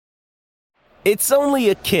It's only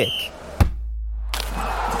a kick,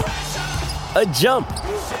 a jump,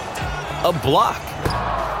 a block.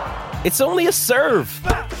 It's only a serve.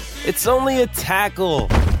 It's only a tackle,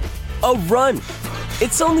 a run.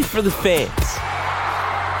 It's only for the fans.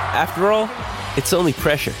 After all, it's only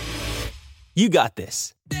pressure. You got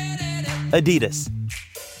this. Adidas.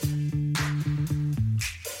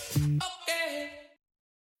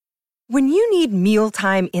 When you need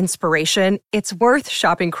mealtime inspiration, it's worth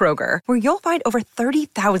shopping Kroger, where you'll find over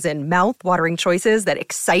 30,000 mouth-watering choices that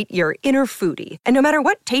excite your inner foodie. And no matter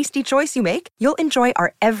what tasty choice you make, you'll enjoy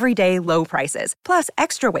our everyday low prices, plus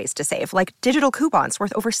extra ways to save, like digital coupons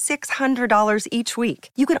worth over $600 each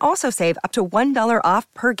week. You can also save up to $1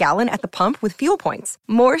 off per gallon at the pump with fuel points.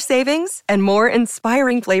 More savings and more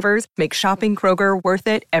inspiring flavors make shopping Kroger worth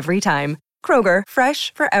it every time. Kroger,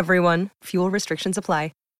 fresh for everyone. Fuel restrictions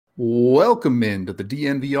apply. Welcome into the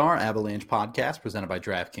DNVR Avalanche Podcast presented by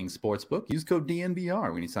DraftKings Sportsbook. Use code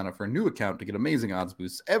DNVR when you sign up for a new account to get amazing odds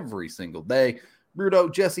boosts every single day.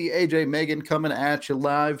 Bruto, Jesse, AJ, Megan coming at you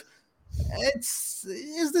live.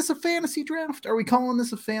 Is this a fantasy draft? Are we calling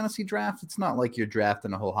this a fantasy draft? It's not like you're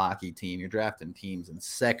drafting a whole hockey team. You're drafting teams in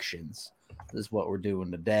sections. This is what we're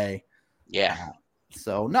doing today. Yeah.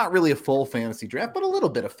 So not really a full fantasy draft, but a little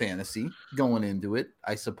bit of fantasy going into it,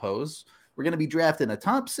 I suppose. We're going to be drafting a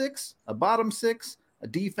top six, a bottom six, a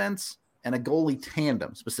defense, and a goalie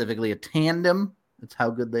tandem, specifically a tandem. That's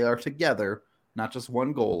how good they are together, not just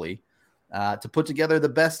one goalie, to put together the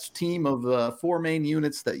best team of four main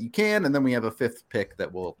units that you can. And then we have a fifth pick that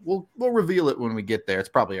we'll reveal it when we get there. It's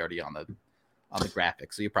probably already on the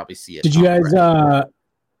graphic, so you probably see it. Did you guys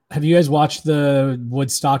have you guys watched the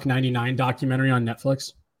Woodstock 99 documentary on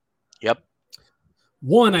Netflix? Yep.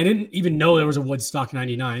 One, I didn't even know there was a Woodstock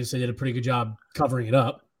 99, so they did a pretty good job covering it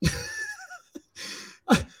up.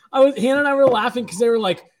 Hannah and I were laughing because they were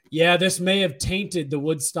like, yeah, this may have tainted the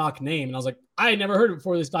Woodstock name. And I was like, I had never heard it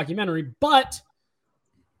before this documentary, but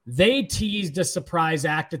they teased a surprise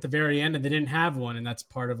act at the very end and they didn't have one. And that's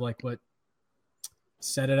part of like what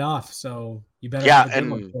set it off. So you better. Yeah. Have a good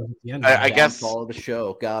And one for at the end I guess follow the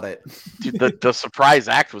show. Got it. the surprise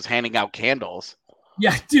act was handing out candles.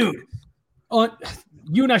 Yeah, dude.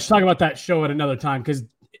 You and I should talk about that show at another time because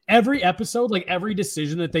every episode, like every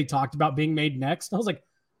decision that they talked about being made next, I was like,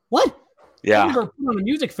 what? Yeah. I never put on a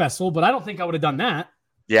music festival, but I don't think I would have done that.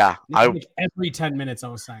 Yeah. Every 10 minutes I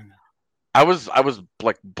was saying that. I was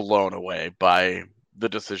like blown away by the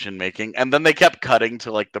decision making. And then they kept cutting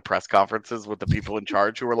to like the press conferences with the people in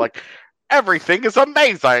charge who were like, everything is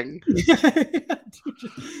amazing.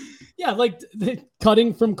 Yeah, like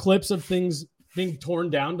cutting from clips of things being torn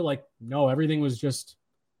down to like, no, everything was just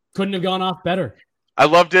couldn't have gone off better. I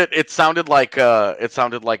loved it. It sounded like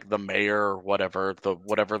the mayor or whatever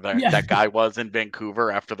that guy was in Vancouver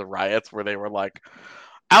after the riots where they were like,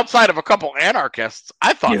 outside of a couple anarchists,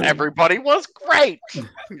 I thought everybody was great.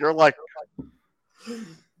 You're like,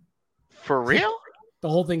 for real? The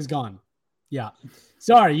whole thing's gone. Yeah.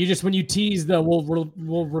 Sorry, when you tease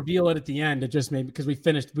we'll reveal it at the end. It just made because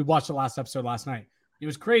we watched the last episode last night. It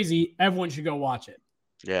was crazy. Everyone should go watch it.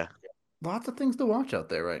 Yeah. Lots of things to watch out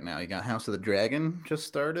there right now. You got House of the Dragon just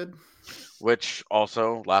started. Which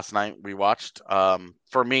also last night we watched.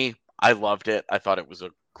 For me, I loved it. I thought it was a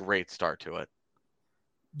great start to it.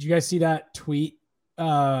 Did you guys see that tweet?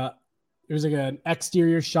 It was like an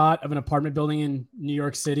exterior shot of an apartment building in New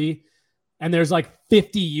York City. And there's like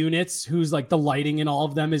 50 units whose like the lighting in all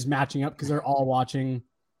of them is matching up because they're all watching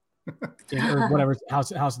or whatever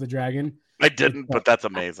House of the Dragon. I didn't, but that's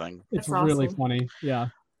amazing. It's That's really awesome. funny. Yeah.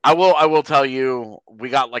 I will tell you, we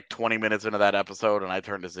got like 20 minutes into that episode and I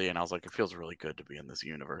turned to Z and I was like, it feels really good to be in this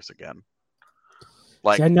universe again.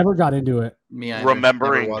 Like, See, I never got into it. Me either.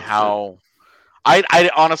 remembering how I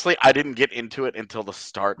honestly, I didn't get into it until the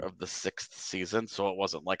start of the 6th season. So it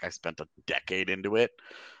wasn't like I spent a decade into it.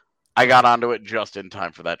 I got onto it just in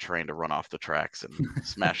time for that train to run off the tracks and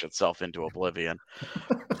smash itself into oblivion.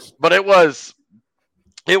 But it was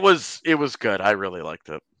good. I really liked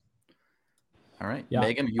it. All right. Yeah.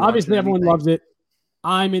 Megan, you Obviously, watching everyone anything? loves it.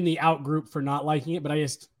 I'm in the out group for not liking it, but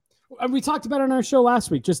we talked about it on our show last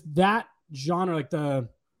week. Just that genre, like the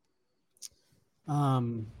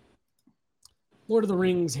Lord of the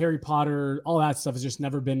Rings, Harry Potter, all that stuff has just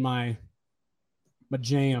never been my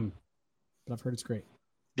jam. But I've heard it's great.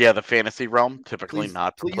 Yeah, the fantasy realm, typically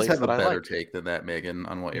not the Please place have a that I better like. take than that, Megan,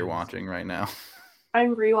 on what you're watching right now.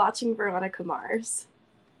 I'm rewatching Veronica Mars.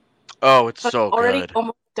 Oh, it's But so already good.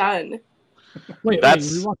 almost done. Wait,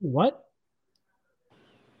 That's- you're watching what?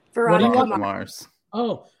 Veronica want? Mars. Mars.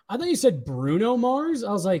 Oh, I thought you said Bruno Mars.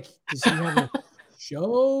 I was like, does he have a show?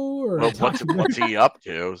 Or Well, what's he up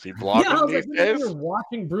to? Is he blogging I was these like, days? we're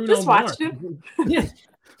watching Bruno Just Mars. watched him. Yeah,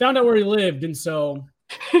 found out where he lived, and so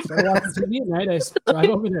started watching TV at night. I just drive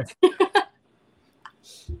over there.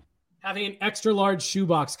 Having an extra large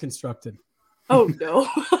shoebox constructed. Oh no.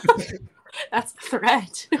 That's a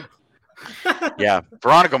threat. Yeah,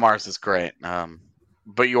 Veronica Mars is great.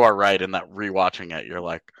 But you are right in that rewatching it, you're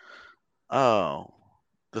like, oh,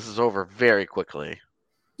 this is over very quickly.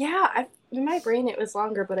 Yeah, in my brain it was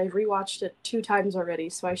longer, but I've rewatched it 2 times already,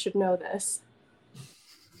 so I should know this.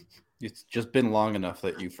 It's just been long enough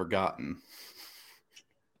that you've forgotten.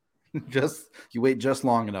 You wait just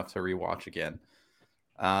long enough to rewatch again.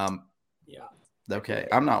 Yeah. Okay,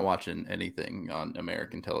 I'm not watching anything on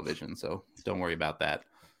American television, so don't worry about that.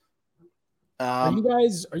 Are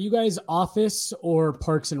you guys Office or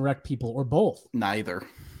Parks and Rec people, or both? Neither.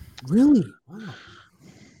 Really? Wow.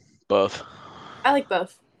 Both. I like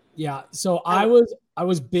both. Yeah. So I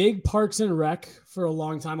was big Parks and Rec for a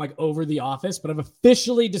long time, like over The Office, but I've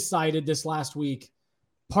officially decided this last week,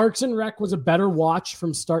 Parks and Rec was a better watch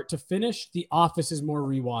from start to finish. The Office is more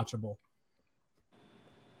rewatchable.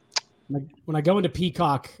 When I go into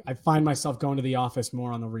Peacock, I find myself going to The Office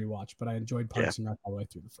more on the rewatch, but I enjoyed Parks and Rec all the way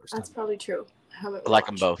through the first That's time. probably true. I like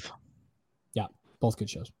them both. Yeah, both good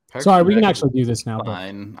shows. Parks Sorry, and we can Rec actually do this now. But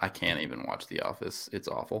Fine. I can't even watch The Office. It's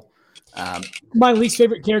awful. my least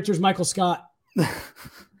favorite character is Michael Scott. The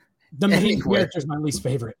main Anyway. character is my least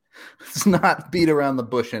favorite. Let's not beat around the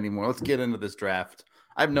bush anymore. Let's get into this draft.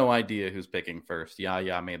 I have no idea who's picking first.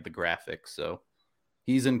 Yaya made the graphics, so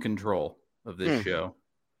he's in control of this show.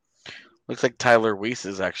 Looks like Tyler Weiss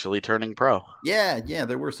is actually turning pro. Yeah,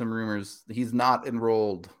 there were some rumors. He's not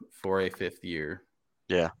enrolled for a 5th year.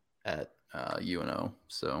 Yeah. At UNO,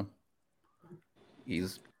 so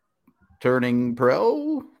he's turning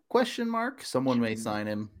pro? Question mark. Someone may sign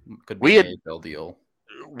him. Could be an AHL deal.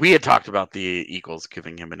 We had talked about the Eagles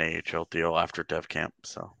giving him an AHL deal after Dev Camp.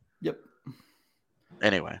 So Yep.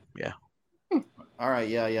 Anyway, yeah. All right,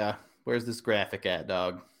 yeah. Where's this graphic at,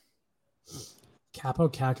 dog? Capo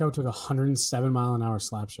Caco took a 107-mile-an-hour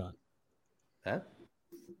slap shot. That's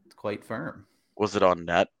quite firm. Was it on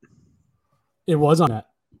net? It was on net.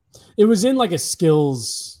 It was in like a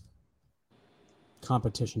skills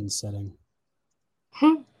competition setting.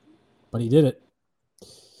 But he did it.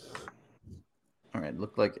 All right,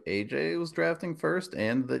 looked like AJ was drafting first,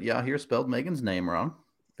 and that Yahir spelled Megan's name wrong.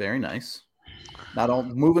 Very nice. Not all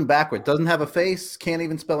moving backward. Doesn't have a face. Can't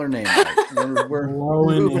even spell her name right. We're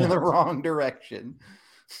moving in the wrong direction.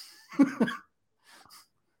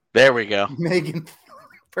 There we go. Megan.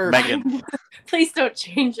 Perfect. Megan. Please don't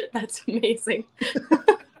change it. That's amazing.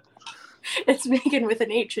 It's Megan with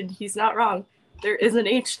an H, and he's not wrong. There is an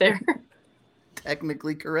H there.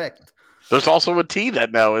 Technically correct. There's also a T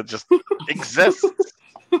that now it just exists.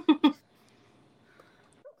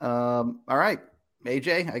 All right.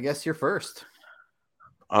 AJ, I guess you're first.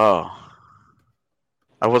 Oh.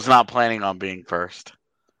 I was not planning on being first.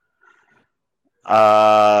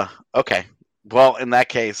 Okay. Well, in that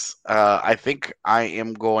case, I think I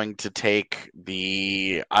am going to take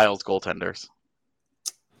the Isles goaltenders.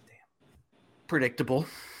 Predictable.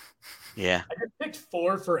 Yeah. I just picked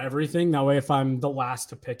 4 for everything. That way, if I'm the last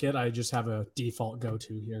to pick it, I just have a default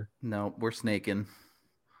go-to here. No, we're snaking.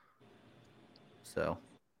 So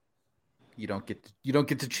you don't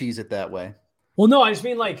get to cheese it that way. Well, no, I just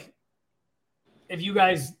mean like if you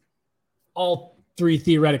guys all 3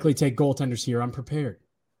 theoretically take goaltenders here, I'm prepared.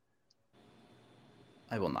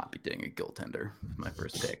 I will not be doing a goaltender with my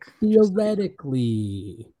first pick.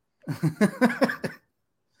 Theoretically.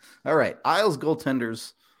 All right, Isles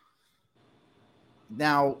goaltenders.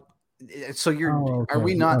 Now, so are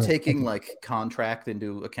we not taking like contract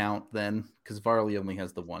into account then? Because Varley only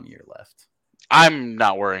has the 1 year left. I'm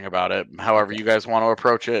not worrying about it. However you guys want to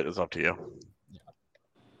approach it is up to you.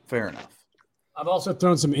 Fair enough. I've also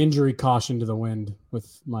thrown some injury caution to the wind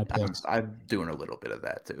with my picks. I'm doing a little bit of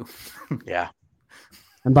that too. Yeah.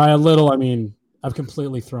 And by a little, I mean I've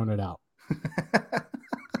completely thrown it out.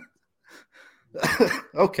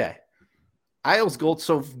 Okay. Isles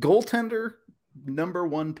goaltender number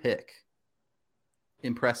 1 pick.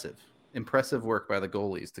 Impressive work by the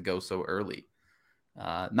goalies to go so early.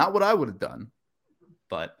 Not what I would have done,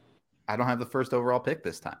 but I don't have the first overall pick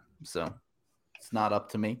this time, so it's not up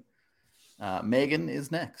to me. Megan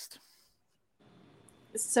is next.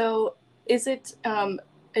 So is it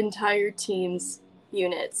entire team's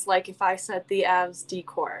units? Like if I said the Avs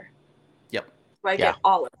D-core, Yep. do I get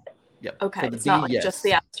all of it? Yep. Okay, For it's the not D, like yes. just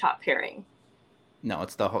the Avs top pairing. No,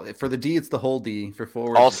 it's the whole. For the D, it's the whole D. For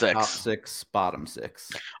forwards, All it's 6. top 6, bottom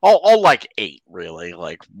 6. All like 8, really.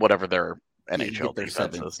 Like whatever their NHL their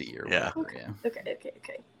defenses. 7C or Yeah. whatever, yeah.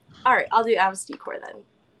 Okay. All right, I'll do Avs decor then.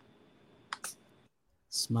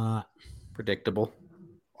 Smart. Predictable.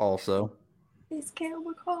 Also. It's Cale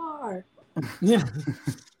Makar. Yeah.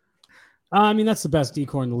 I mean, that's the best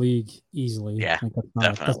decor in the league, easily. Yeah, like,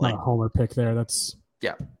 that's definitely. not a homer pick there. That's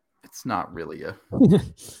It's not really a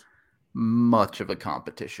much of a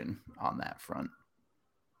competition on that front.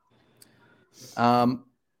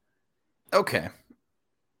 Okay.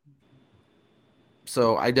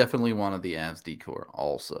 So I definitely wanted the Avs decor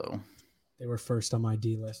also. they were first on my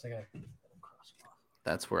D list.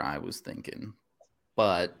 That's where I was thinking.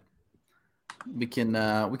 But we can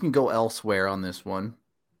go elsewhere on this one.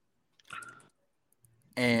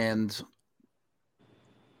 And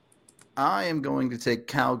I am going to take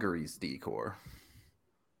Calgary's decor.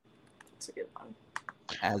 That's a good one.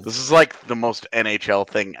 This is like the most NHL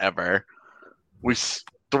thing ever.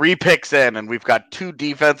 3 picks in, and we've got 2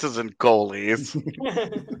 defenses and goalies.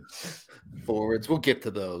 Forwards, we'll get to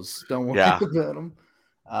those. Don't worry Yeah. about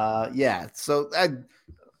them. So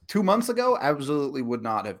 2 months ago, absolutely would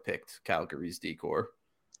not have picked Calgary's decor.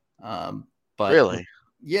 But Really?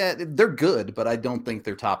 yeah, they're good, but I don't think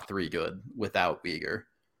they're top 3 good without Weegar.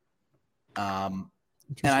 And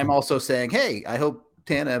I'm also saying, hey, I hope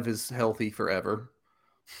Tanev is healthy forever.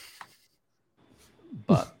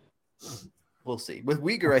 But we'll see. With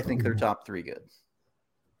Weegar, I think they're top 3 good.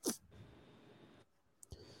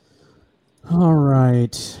 All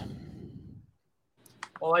right.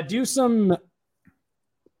 Well, I do some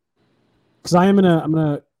because I'm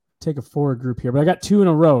gonna take a forward group here, but I got 2 in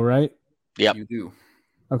a row, right? Yep. You do.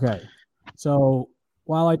 Okay. So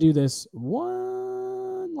while I do this,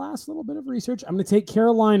 one last little bit of research. I'm going to take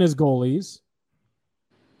Carolina's goalies.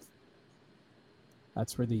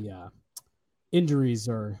 That's where the injuries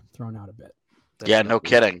are thrown out a bit. Yeah, no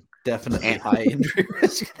kidding. Definitely high injury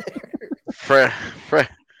risk there.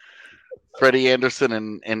 Freddie Anderson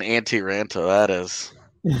and Antti Ranta, that is.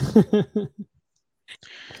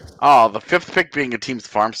 Oh, the 5th pick being a team's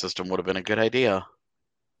farm system would have been a good idea.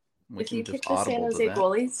 We If can you just pick the San audible to Jose that.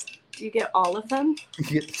 goalies, do you get all of them? You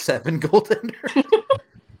get 7 goaltenders.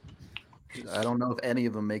 I don't know if any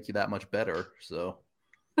of them make you that much better. So,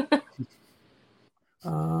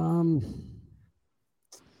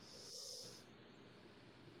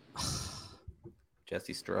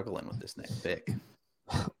 Jesse's struggling with this next pick.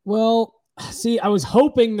 Well, see, I was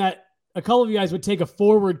hoping that a couple of you guys would take a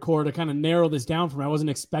forward core to kind of narrow this down for me. I wasn't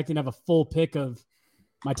expecting to have a full pick of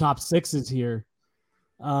my top 6s here.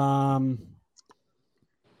 Because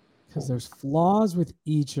there's flaws with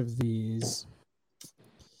each of these.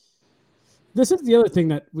 This is the other thing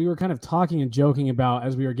that we were kind of talking and joking about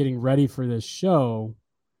as we were getting ready for this show.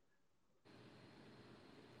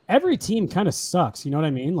 Every team kind of sucks. You know what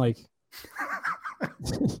I mean? Like,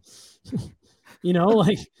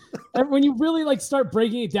 when you really start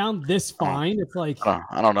breaking it down this fine, it's like,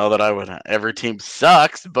 I don't know that I would. Every team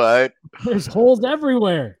sucks, but there's holes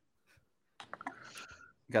everywhere.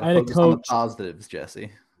 Got to focus on the positives,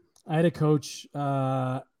 Jesse. I had a coach,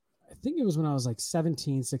 I think it was when I was like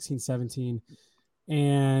 16, 17,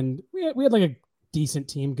 and we had like a decent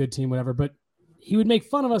team, good team, whatever, but he would make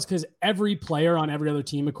fun of us because every player on every other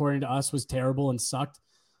team, according to us, was terrible and sucked.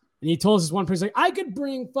 And he told us this one person, like, I could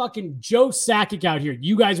bring fucking Joe Sakic out here.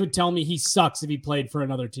 You guys would tell me he sucks if he played for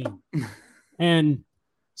another team. And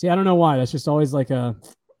see, I don't know why. That's just always it's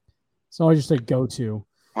always just a go-to.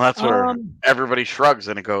 Well, that's where everybody shrugs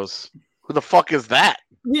and it goes, who the fuck is that?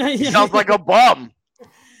 Yeah. He sounds like a bum.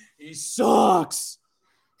 He sucks.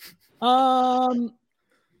 You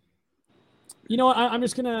know what? I'm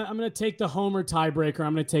gonna take the homer tiebreaker.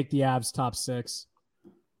 I'm gonna take the Avs top 6.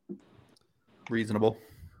 Reasonable.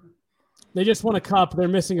 They just won a cup. They're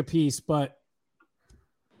missing a piece, but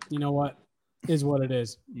you know what? Is what it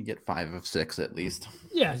is. You get 5 of 6 at least.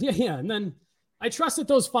 Yeah. And then I trust that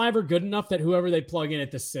those 5 are good enough that whoever they plug in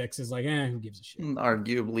at the 6 is like, who gives a shit?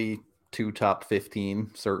 Arguably 2 top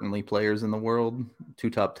 15, certainly players in the world. 2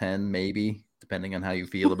 top 10, maybe, depending on how you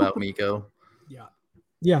feel about Mikko.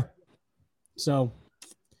 Yeah. So,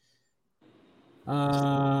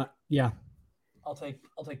 yeah, I'll take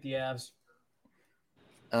the Avs.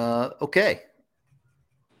 Okay.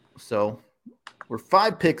 So we're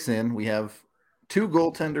 5 picks in. We have 2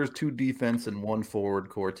 goaltenders, 2 defense, and 1 forward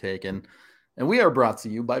core taken. And we are brought to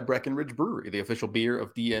you by Breckenridge Brewery, the official beer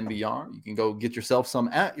of DNVR. You can go get yourself some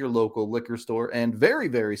at your local liquor store. And very,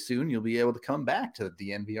 very soon, you'll be able to come back to the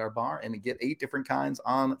DNVR bar and get 8 different kinds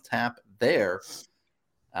on tap there.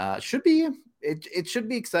 It should be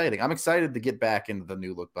exciting. I'm excited to get back into the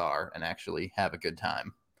New Look bar and actually have a good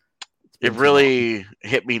time. It really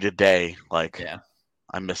hit me today. Yeah.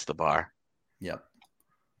 I missed the bar. Yep.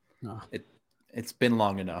 Oh. It's been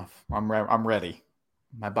long enough. I'm ready.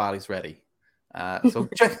 My body's ready. So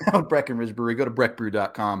check out Breckenridge Brewery. Go to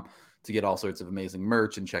breckbrew.com to get all sorts of amazing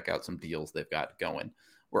merch and check out some deals they've got going.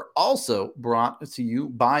 We're also brought to you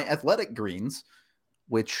by Athletic Greens,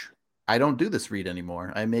 which I don't do this read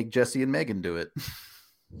anymore. I make Jesse and Megan do it.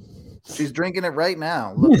 She's drinking it right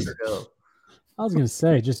now. Look at her go. I was going to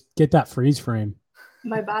say, just get that freeze frame.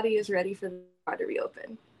 My body is ready for the bar to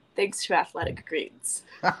reopen. Thanks to Athletic Greens.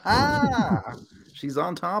 She's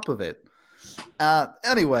on top of it.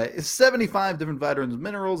 Anyway, it's 75 different vitamins and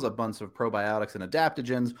minerals, a bunch of probiotics and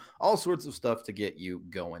adaptogens, all sorts of stuff to get you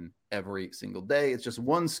going every single day. It's just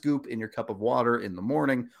one scoop in your cup of water in the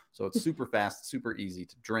morning, so it's super fast, super easy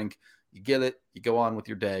to drink. You get it, you go on with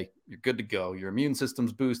your day, you're good to go. Your immune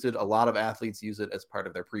system's boosted. A lot of athletes use it as part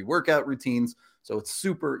of their pre-workout routines, so it's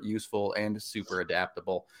super useful and super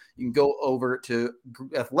adaptable. You can go over to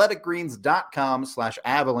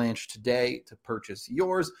athleticgreens.com/avalanche today to purchase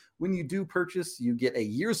yours. When you do purchase, you get a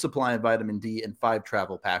year's supply of vitamin D and 5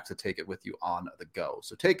 travel packs to take it with you on the go.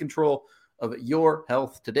 So take control of your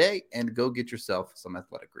health today and go get yourself some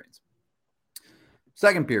Athletic Greens.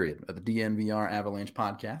 Second period of the DNVR Avalanche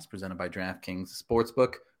Podcast presented by DraftKings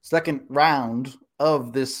Sportsbook. Second round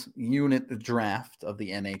of this unit draft of the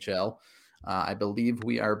NHL. I believe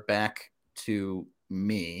we are back to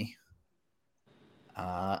me.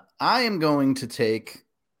 I am going to take...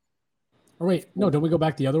 Oh, wait. No, don't we go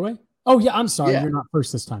back the other way? Oh, yeah. I'm sorry. Yeah. You're not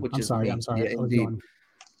first this time. Which I'm is sorry. me. I'm sorry. Yeah, indeed.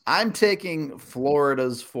 I'm taking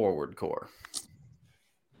Florida's forward core.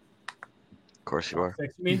 Of course you are.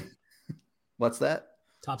 Six, you mean? What's that?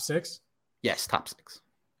 Top 6? Yes, top 6.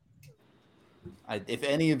 If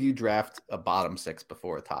any of you draft a bottom 6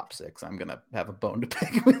 before a top 6, I'm going to have a bone to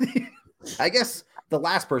pick with you. I guess the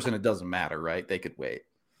last person, it doesn't matter, right? They could wait.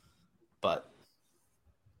 But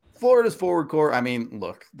Florida's forward core, I mean,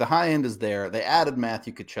 look, the high end is there. They added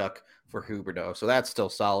Matthew Tkachuk for Huberdeau, so that's still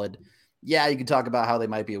solid. Yeah, you can talk about how they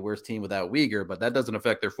might be a worse team without Weegar, but that doesn't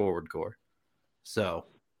affect their forward core. So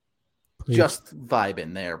just vibe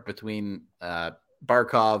in there between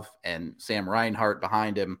Barkov and Sam Reinhart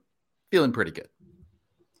behind him. Feeling pretty good.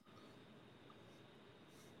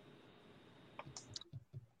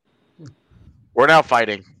 We're now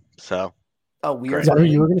fighting, so. Oh, we are. Is that who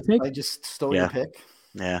you were going to take? I just stole your pick.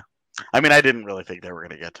 Yeah. I mean, I didn't really think they were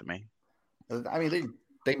going to get to me. I mean,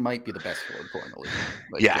 they might be the best forward core in the league.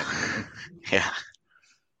 Like, yeah. Yeah.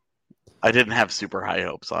 I didn't have super high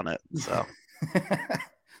hopes on it, so.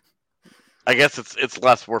 I guess it's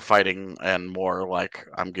less we're fighting and more like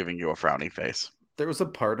I'm giving you a frowny face. There was a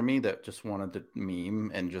part of me that just wanted to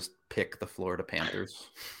meme and just pick the Florida Panthers.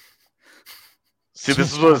 See,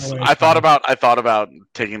 this was I thought about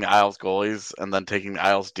taking the Isles goalies and then taking the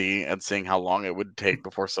Isles D and seeing how long it would take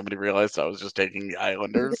before somebody realized I was just taking the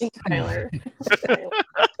Islanders. Tyler.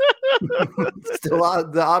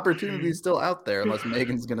 The opportunity is still out there unless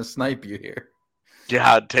Megan's going to snipe you here.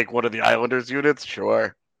 Yeah, I'd take one of the Islanders units,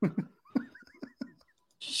 sure.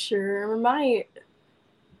 Sure might.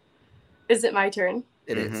 Is it my turn?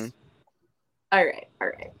 It is. All right.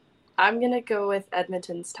 I'm going to go with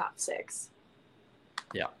Edmonton's top 6.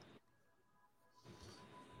 Yeah.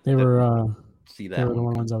 They were See that they were the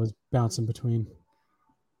one. ones I was bouncing between.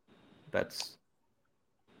 That's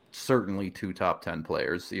certainly 2 top 10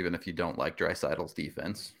 players, even if you don't like Draisaitl's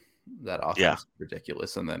defense. That offense is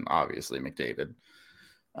ridiculous. And then obviously McDavid.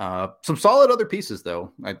 Some solid other pieces,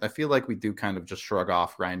 though. I feel like we do kind of just shrug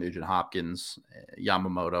off Grindage and Hopkins.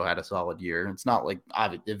 Yamamoto had a solid year. It's not like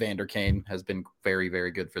Evander Kane has been very,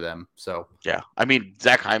 very good for them. So yeah, I mean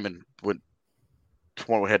Zach Hyman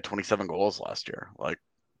had 27 goals last year. Like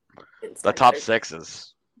the top 6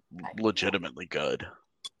 is legitimately good.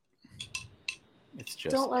 It's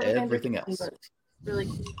just everything else. Really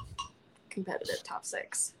competitive top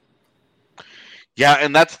 6. Yeah,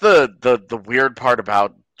 and that's the weird part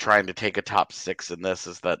about trying to take a top 6 in this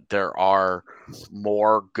is that there are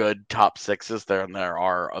more good top 6s than there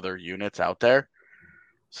are other units out there.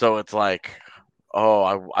 So it's like,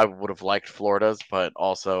 oh, I would have liked Florida's, but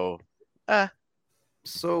also,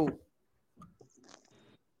 So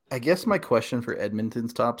I guess my question for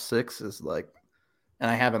Edmonton's top 6 is like, and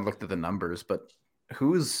I haven't looked at the numbers, but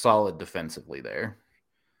who's solid defensively there?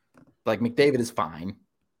 Like McDavid is fine.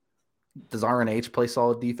 Does RNH play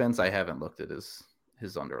solid defense? I haven't looked at his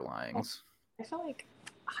underlyings. I feel like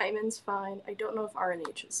Hyman's fine. I don't know if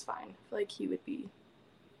RNH is fine. I feel like he would be.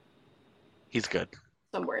 He's good.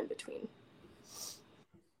 Somewhere in between.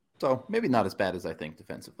 So maybe not as bad as I think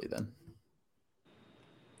defensively then.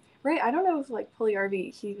 Right. I don't know if like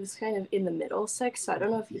Puljujärvi, he was kind of in the middle 6, so I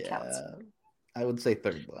don't know if he counts. I would say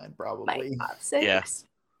third line, My probably. top six.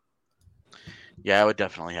 Yeah, I would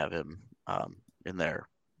definitely have him in their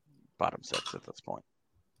bottom six at this point.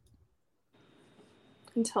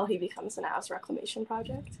 Until he becomes an Avs reclamation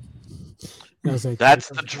project. That's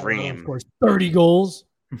the dream. Of course, 30 goals.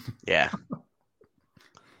 Yeah.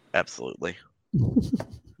 Absolutely.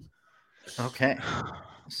 Okay.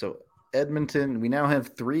 So Edmonton, we now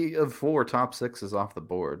have 3 of 4 top sixes off the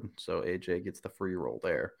board. So AJ gets the free roll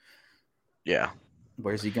there. Yeah.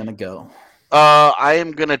 Where's he gonna go? I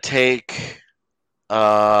am gonna take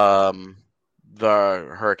the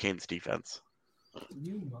Hurricanes defense.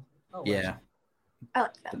 Yeah. I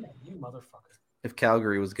like that. You motherfucker. If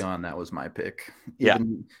Calgary was gone, that was my pick. Yeah.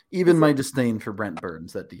 Even my disdain for Brent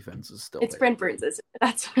Burns, that defense is still It's there. Brent Burns, isn't it?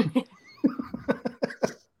 That's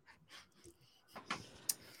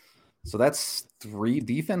So that's 3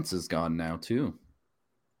 defenses gone now too.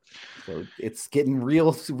 So it's getting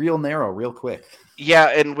real narrow real quick. Yeah,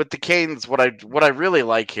 and with the Canes, what I really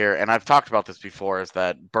like here, and I've talked about this before, is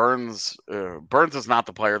that Burns is not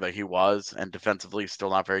the player that he was, and defensively still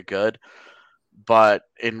not very good. But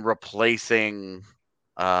in replacing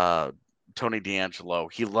Tony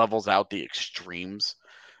DeAngelo, he levels out the extremes,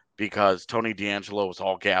 because Tony DeAngelo was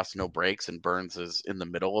all gas, no brakes, and Burns is in the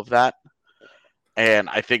middle of that. And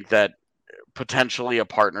I think that potentially a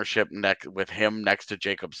partnership with him next to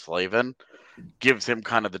Jacob Slavin gives him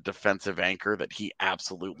kind of the defensive anchor that he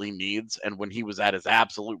absolutely needs. And when he was at his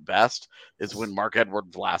absolute best is when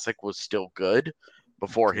Marc-Edouard Vlasic was still good,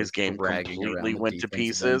 before his game completely went to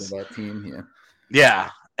pieces. That team, yeah. Yeah.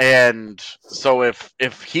 And so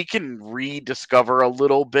if he can rediscover a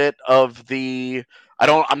little bit of the,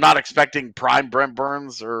 I'm not expecting prime Brent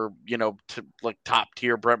Burns or, like top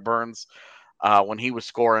tier Brent Burns when he was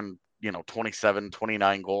scoring, 27,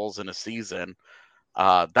 29 goals in a season.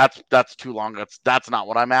 That's too long. That's not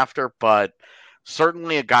what I'm after, but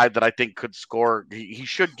certainly a guy that I think could score. He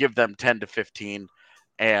should give them 10 to 15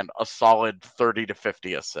 and a solid 30 to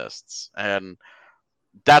 50 assists. And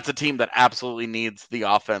that's a team that absolutely needs the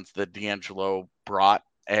offense that DeAngelo brought.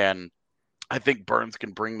 And I think Burns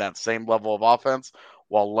can bring that same level of offense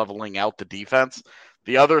while leveling out the defense.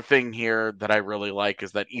 The other thing here that I really like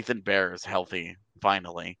is that Ethan Bear is healthy,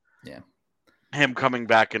 finally. Yeah. Him coming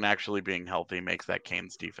back and actually being healthy makes that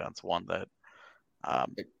Canes defense one that I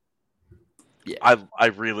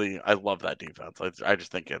love that defense. I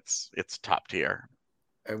just think it's top tier.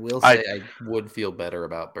 I will say I would feel better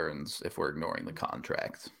about Burns if we're ignoring the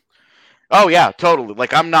contract. Oh yeah, totally.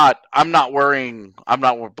 Like I'm not worrying.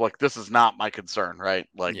 Like this is not my concern, right?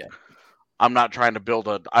 Like I'm not trying to build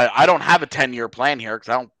I don't have a 10-year plan here because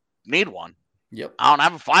I don't need one. Yep. I don't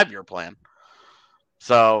have a 5-year plan.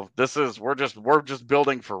 So we're just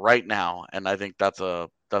building for right now, and I think that's a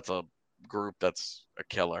group that's a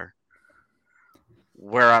killer.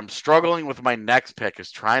 Where I'm struggling with my next pick is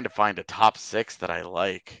trying to find a top 6 that I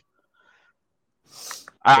like.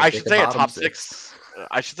 I should say a top 6.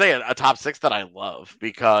 I should say a top 6 that I love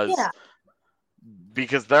because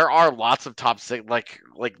there are lots of top 6. Like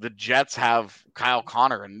the Jets have Kyle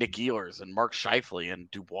Connor and Nick Ehlers and Mark Scheifele and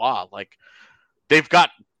Dubois. Like they've got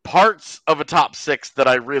parts of a top 6 that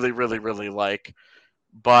I really, really, really like,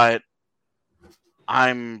 but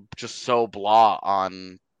I'm just so blah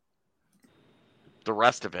on the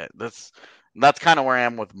rest of it. That's kind of where I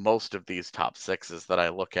am with most of these top 6s that I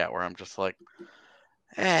look at, where I'm just like,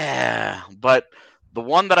 But the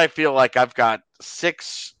one that I feel like I've got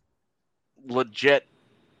 6 legit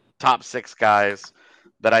top 6 guys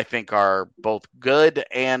that I think are both good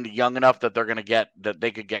and young enough that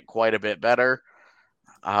they could get quite a bit better.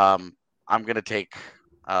 I'm going to take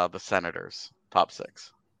the Senators top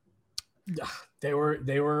 6. They were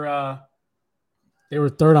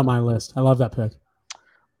third on my list. I love that pick.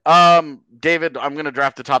 David, I'm going to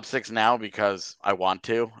draft the top 6 now because I want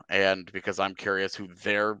to, and because I'm curious who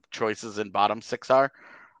their choices in bottom 6 are.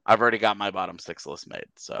 I've already got my bottom 6 list made,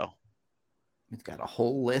 so. It's got a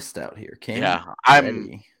whole list out here. I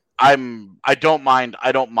don't mind.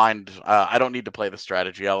 I don't need to play the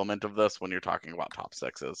strategy element of this when you're talking about top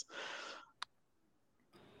 6s.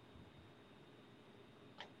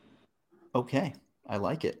 Okay. I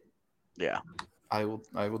like it. Yeah. I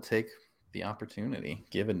will take the opportunity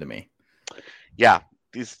given to me. Yeah.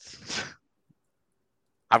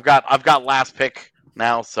 I've got last pick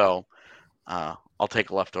now, so I'll take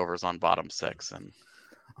leftovers on bottom 6. And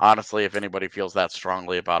honestly, if anybody feels that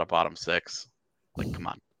strongly about a bottom 6, like, come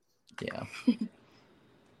on. Yeah.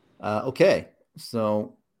 Okay.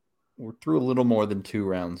 So we're through a little more than 2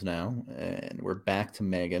 rounds now, and we're back to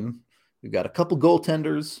Megan. We've got a couple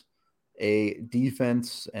goaltenders, a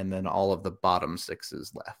defense, and then all of the bottom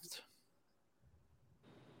 6s left.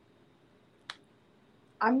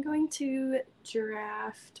 I'm going to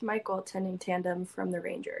draft my goaltending tandem from the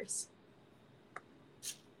Rangers.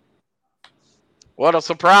 What a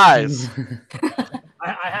surprise!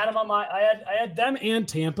 I had them on my. I had them and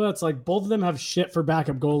Tampa. It's like both of them have shit for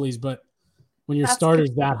backup goalies, but when your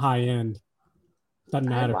starter's that high end, doesn't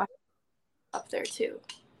matter. Up there too.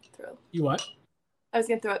 You what? I was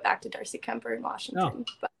gonna throw it back to Darcy Kemper in Washington,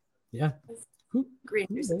 but yeah, who Green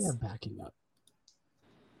they are backing up?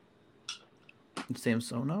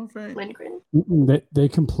 Samsonov, right? Lindgren. They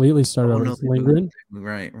completely started over with Lindgren.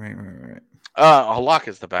 Right. Halak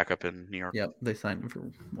is the backup in New York. Yep, they signed him for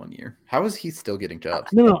 1 year. How is he still getting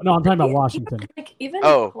jobs? No, I'm talking about Washington. Like even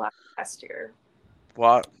last year.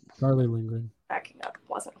 What? Charlie Lindgren. Backing up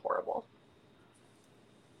wasn't horrible.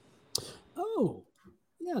 Oh,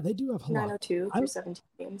 yeah, they do have Halak. 902 through 17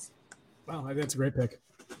 games. Wow, I think that's a great pick.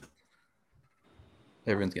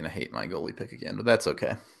 Everyone's going to hate my goalie pick again, but that's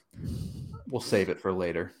okay. We'll save it for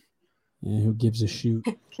later. Yeah, who gives a shoot?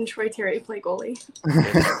 Can Troy Terry play goalie?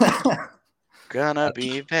 Gonna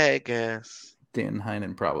be Vegas. Dan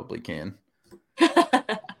Heinen probably can.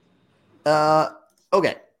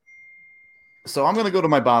 Okay. So I'm gonna go to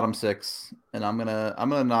my bottom six, and I'm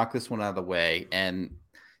gonna knock this one out of the way. And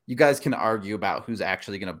you guys can argue about who's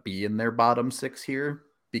actually gonna be in their bottom six here,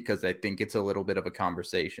 because I think it's a little bit of a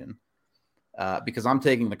conversation. Because I'm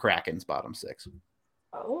taking the Kraken's bottom six.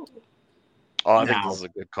 Oh, I think this is a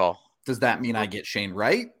good call. Does that mean I get Shane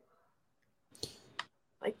Wright?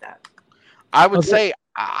 Like that. I would say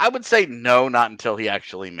no, not until he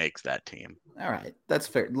actually makes that team. All right, that's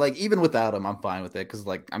fair. Like, even without him, I'm fine with it, because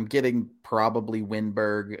like I'm getting probably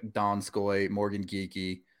Winberg, Donskoy, Morgan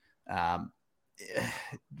Geekie.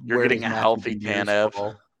 You're getting a healthy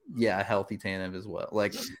Tanev. Yeah, a healthy Tanev as well.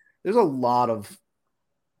 Like, there's a lot of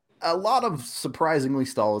surprisingly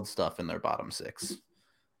solid stuff in their bottom six.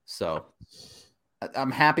 So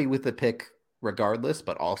I'm happy with the pick regardless,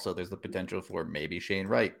 but also there's the potential for maybe Shane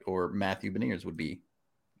Wright or Matthew Beniers would be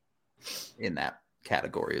in that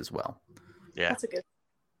category as well. Yeah. That's a good.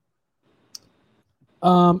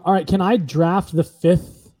 All right, can I draft the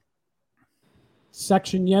fifth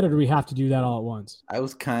section yet, or do we have to do that all at once? I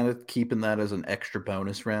was kind of keeping that as an extra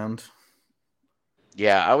bonus round.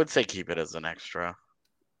 Yeah, I would say keep it as an extra.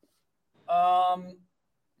 All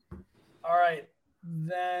right.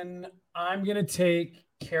 Then I'm going to take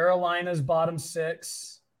Carolina's bottom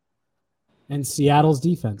six and Seattle's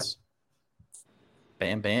defense.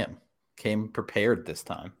 Bam, bam. Came prepared this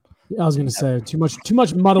time. I was going to say too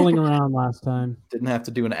much muddling around last time. Didn't have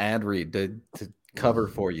to do an ad read to cover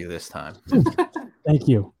for you this time. Thank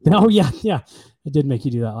you. Oh, yeah. It did make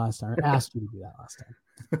you do that last time. I asked you to do that last time.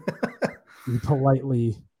 You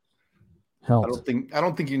politely helped. I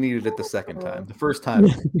don't think you needed it the second time. The first time,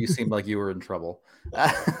 you seemed like you were in trouble.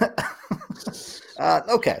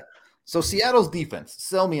 Okay. So Seattle's defense.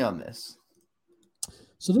 Sell me on this.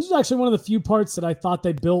 So this is actually one of the few parts that I thought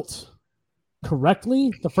they built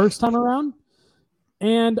correctly the first time around.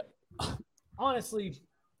 And honestly,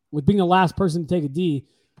 with being the last person to take a D,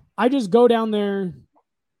 I just go down their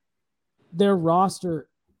roster,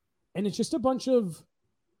 and it's just a bunch of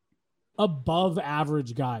above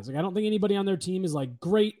average guys. Like, I don't think anybody on their team is like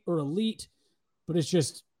great or elite, but it's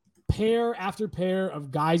just pair after pair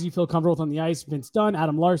of guys you feel comfortable with on the ice. Vince Dunn,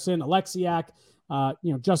 Adam Larson, Alexiak,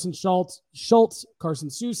 Justin Schultz, Carson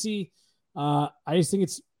Soucy. I just think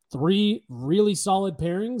it's three really solid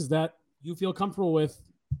pairings that you feel comfortable with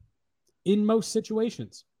in most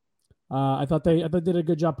situations. I thought they did a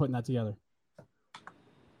good job putting that together.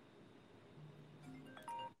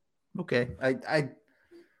 Okay.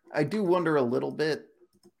 I do wonder a little bit.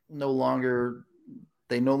 They no longer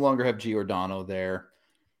have Giordano there.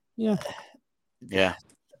 Yeah. Yeah.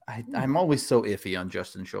 I'm always so iffy on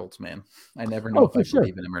Justin Schultz, man. I never know if I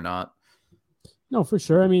believe in him or not. No, for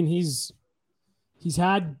sure. I mean, he's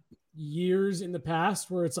had years in the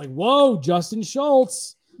past where it's like, whoa, Justin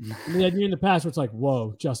Schultz. And then in the past where it's like,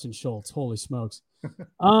 whoa, Justin Schultz. Holy smokes.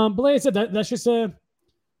 But like I said,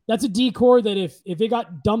 that's a decor that if it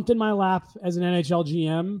got dumped in my lap as an NHL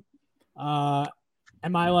GM,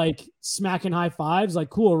 am I like smacking high fives? Like,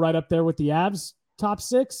 cool, right up there with the Avs top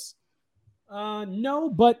six? No,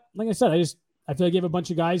 but like I said, I feel like you have a bunch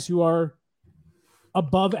of guys who are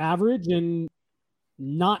above average, and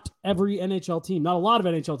not every NHL team, not a lot of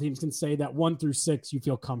NHL teams can say that 1 through 6 you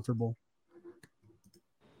feel comfortable.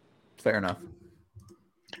 Fair enough.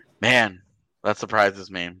 Man, that surprises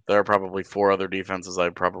me. There are probably 4 other defenses I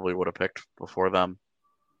probably would have picked before them.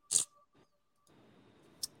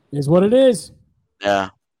 Is what it is. Yeah.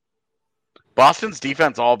 Boston's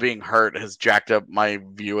defense all being hurt has jacked up my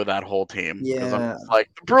view of that whole team. Yeah. I'm like,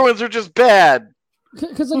 the Bruins are just bad.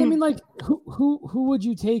 Because I mean, who would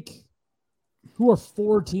you take? Who are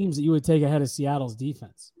 4 teams that you would take ahead of Seattle's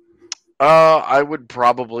defense? I would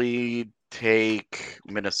probably take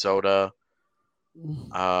Minnesota.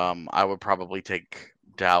 I would probably take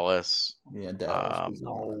Dallas. Yeah, Dallas.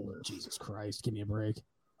 Oh, Jesus Christ. Give me a break.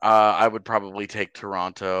 I would probably take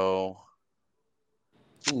Toronto.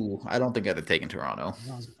 Ooh, I don't think I'd have taken Toronto.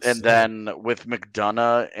 And then with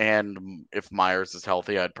McDonough and if Myers is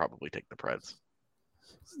healthy, I'd probably take the Preds.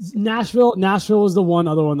 Nashville was the one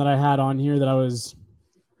other one that I had on here that I was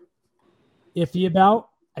iffy about.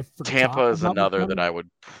 Tampa is another that I would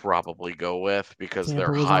probably go with because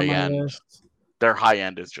their high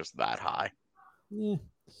end is just that high. Yeah.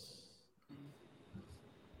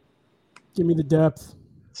 Give me the depth.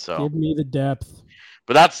 Give me the depth.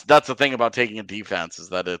 But that's the thing about taking a defense is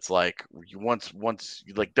that it's like once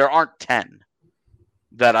like there aren't 10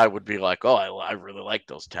 that I would be like, oh, I really like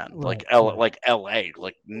those 10. Right. Like LA,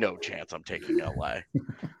 like no chance I'm taking LA.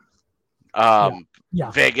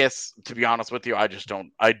 Vegas, to be honest with you, I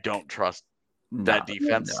don't trust that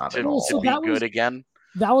defense to be good again.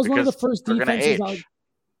 That was one of the first defenses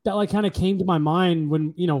that like kind of came to my mind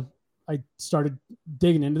when, I started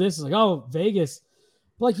digging into this. It's like, oh, Vegas.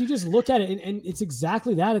 But like you just look at it and it's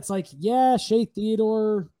exactly that. It's like, yeah, Shea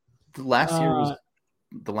Theodore. The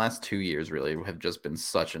last 2 years really have just been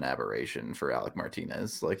such an aberration for Alec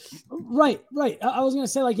Martinez. Like, right. I was gonna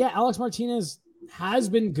say, like, yeah, Alex Martinez has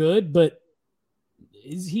been good, but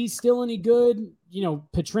is he still any good?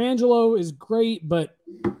 Pietrangelo is great, but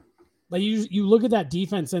like you look at that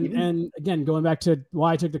defense and again, going back to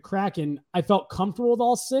why I took the Kraken, I felt comfortable with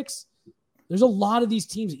all 6. There's a lot of these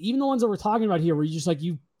teams, even the ones that we're talking about here, where you just like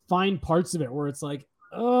you find parts of it where it's like,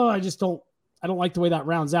 oh, I don't like the way that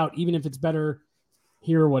rounds out, even if it's better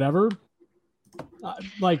here or whatever.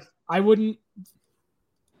 Like I wouldn't,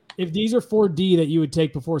 if these are 4D that you would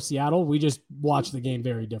take before Seattle, we just watch the game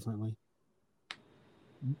very differently.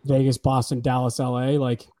 Vegas, Boston, Dallas, LA,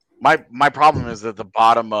 like my problem is at the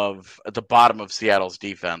bottom of Seattle's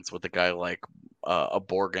defense with a guy like a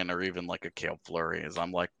Borgen or even like a Cale Fleury is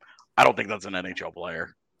I'm like, I don't think that's an NHL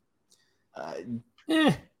player.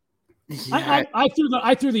 Yeah.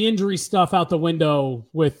 I threw the injury stuff out the window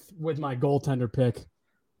with my goaltender pick.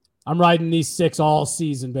 I'm riding these 6 all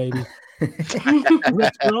season, baby.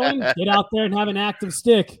 Rich Bruin, get out there and have an active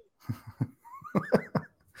stick.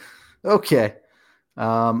 Okay.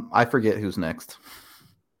 I forget who's next.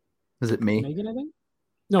 Is it me? Megan, I think?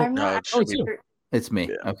 No, it's me.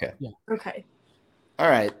 Yeah. Okay. Yeah. Okay. All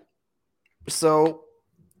right. So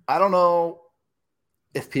I don't know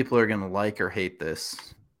if people are going to like or hate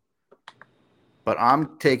this, but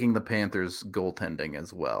I'm taking the Panthers goaltending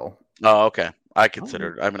as well. Oh, okay. I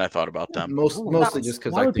thought about them. Mostly just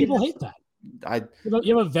because why would people hate that?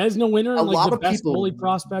 You have a Vezina winner and like the best goalie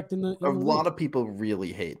prospect in the lot of people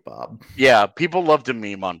really hate Bob. Yeah, people love to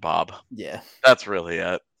meme on Bob. Yeah. That's really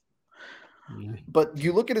it. But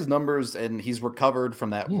you look at his numbers and he's recovered from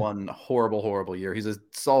that one horrible year. He's a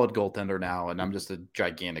solid goaltender now, and I'm just a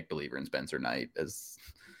gigantic believer in Spencer Knight as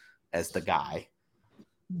the guy.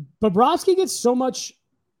 Bobrovsky gets so much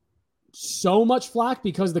flack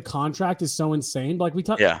because the contract is so insane. Like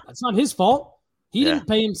that's not his fault. He didn't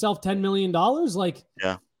pay himself $10 million. Like,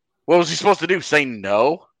 yeah. What was he supposed to do? Say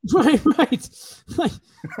no? Right. Like,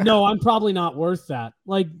 no, I'm probably not worth that.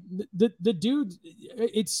 Like the dude,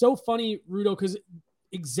 it's so funny, Rudo, because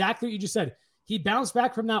exactly what you just said. He bounced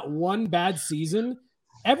back from that one bad season.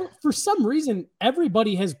 For some reason,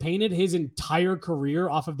 everybody has painted his entire career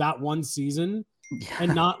off of that one season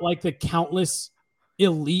and not like the countless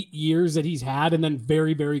elite years that he's had and then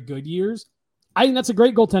very, very good years. I think that's a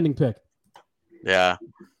great goaltending pick. Yeah.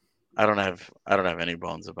 I don't have any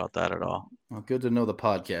bones about that at all. Well, good to know the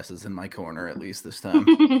podcast is in my corner at least this time.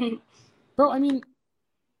 Bro, I mean,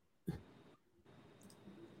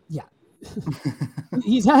 yeah.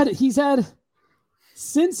 he's had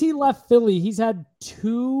since he left Philly, he's had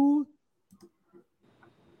 2,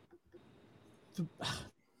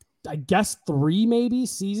 I guess 3 maybe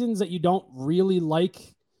seasons that you don't really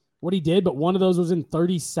like what he did, but one of those was in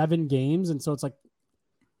 37 games, and so it's like,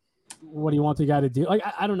 what do you want the guy to do? Like,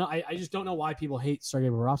 I don't know. I just don't know why people hate Sergei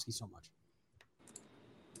Bobrovsky so much.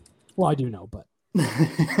 Well, I do know, but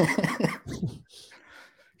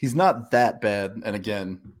he's not that bad. And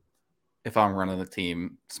again, if I'm running the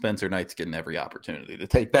team, Spencer Knight's getting every opportunity to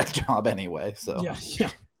take that job anyway. So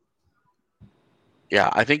yeah.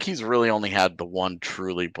 I think he's really only had the one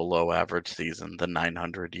truly below average season, the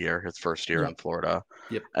 900 year, his first year in Florida.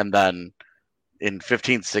 Yep. And then in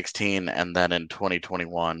 15-16, and then in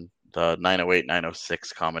 2021. The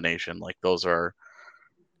 908-906 combination, like those are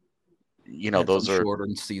those are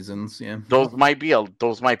shortened seasons. Yeah, those might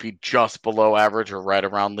be just below average or right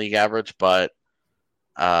around league average, but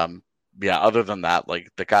other than that, like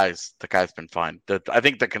the guy's been fine. I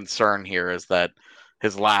think the concern here is that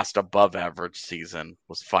his last above average season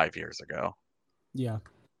was 5 years ago. Yeah.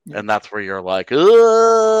 And that's where you're like,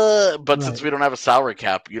 ugh! But Right. since we don't have a salary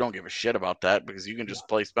cap, you don't give a shit about that because you can just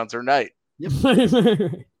play Spencer Knight. Yep.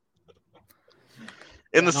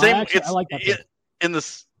 It's in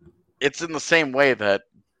the same way that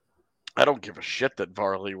I don't give a shit that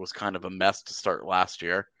Varley was kind of a mess to start last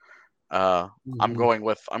year. I'm going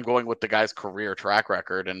with the guy's career track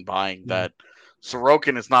record and buying that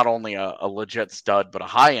Sorokin is not only a legit stud but a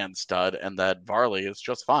high end stud, and that Varley is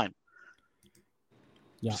just fine.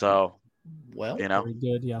 Yeah. So, very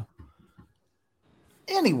good. Yeah.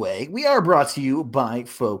 Anyway, we are brought to you by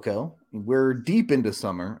FOCO. We're deep into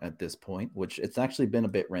summer at this point, which it's actually been a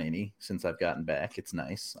bit rainy since I've gotten back. It's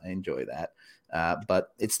nice. I enjoy that. But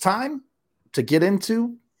it's time to get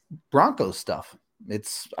into Broncos stuff.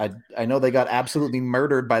 I know they got absolutely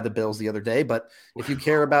murdered by the Bills the other day, but if you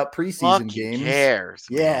care about preseason games, cares,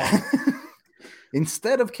 yeah.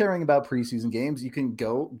 Instead of caring about preseason games, you can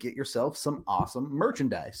go get yourself some awesome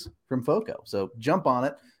merchandise from FOCO. So jump on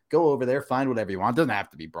it, go over there, find whatever you want. It doesn't have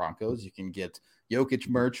to be Broncos. You can get Jokic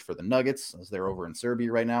merch for the Nuggets as they're over in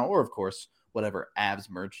Serbia right now, or of course, whatever Avs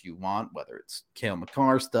merch you want, whether it's Cale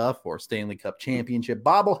Makar stuff or Stanley Cup Championship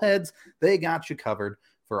bobbleheads, they got you covered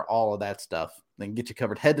for all of that stuff. They can get you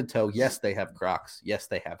covered head to toe. Yes, they have Crocs. Yes,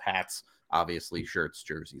 they have hats, obviously shirts,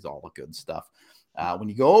 jerseys, all the good stuff. When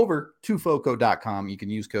you go over to FOCO.com, you can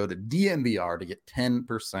use code DNVR to get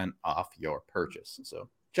 10% off your purchase. So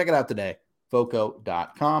check it out today,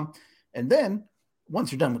 FOCO.com. And then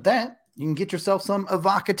once you're done with that, you can get yourself some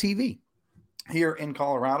Avaca TV here in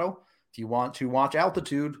Colorado. If you want to watch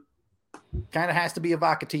altitude, kind of has to be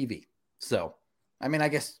Avaca TV. So, I mean, I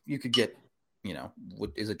guess you could get,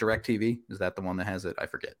 is it DirecTV? Is that the one that has it? I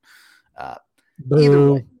forget.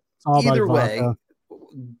 Either way,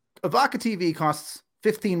 Avaca TV costs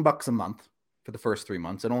 $15 a month for the first 3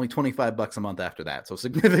 months and only $25 a month after that. So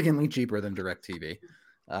significantly cheaper than DirecTV.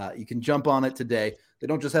 You can jump on it today. They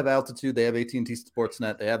don't just have altitude. They have AT&T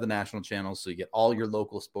Sportsnet. They have the national channels, so you get all your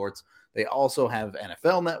local sports. They also have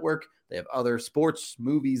NFL Network. They have other sports,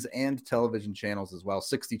 movies, and television channels as well,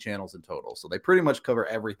 60 channels in total. So they pretty much cover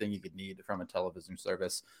everything you could need from a television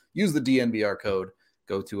service. Use the DNVR code.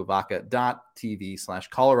 Go to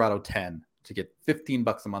avaca.tv/Colorado10 to get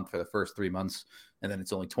 $15 a month for the first 3 months, and then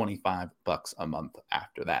it's only $25 a month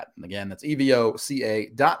after that. And again, that's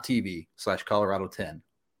evoca.tv/Colorado10.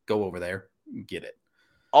 Go over there, get it.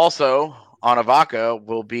 Also on Avaca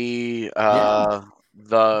will be our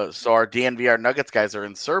DNVR Nuggets guys are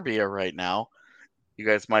in Serbia right now. You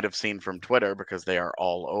guys might have seen from Twitter because they are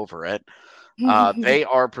all over it. They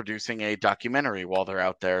are producing a documentary while they're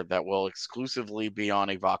out there that will exclusively be on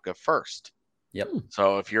Avaca first. Yep.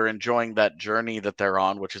 So if you're enjoying that journey that they're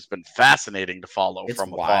on, which has been fascinating to follow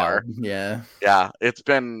from afar. Yeah. Yeah. It's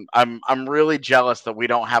been, I'm really jealous that we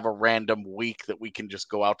don't have a random week that we can just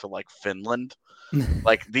go out to like Finland.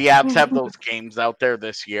 Like the Avs have those games out there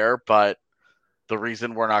this year, but the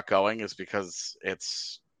reason we're not going is because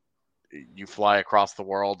you fly across the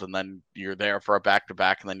world and then you're there for a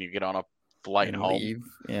back-to-back and then you get on a flight and home. Leave.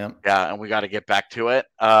 Yeah. Yeah. And we got to get back to it.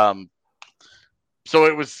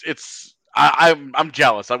 So I'm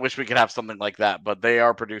jealous. I wish we could have something like that, but they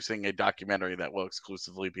are producing a documentary that will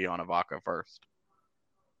exclusively be on Avaca first.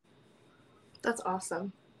 That's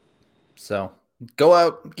awesome. So go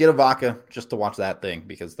out, get Avaca just to watch that thing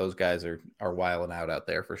because those guys are wilding out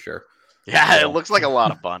there for sure. Yeah, so. It looks like a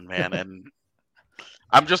lot of fun, man. And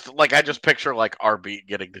I just picture like RB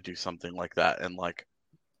getting to do something like that and like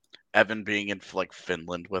Evan being in like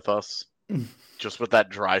Finland with us, just with that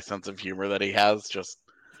dry sense of humor that he has.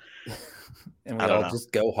 And we all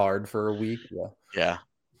just go hard for a week. Yeah.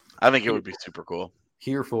 I think it would be super cool.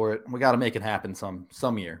 Here for it. We got to make it happen some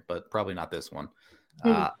year, but probably not this one.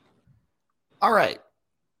 All right.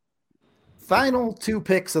 Final 2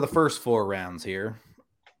 picks of the first 4 rounds here.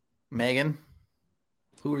 Megan,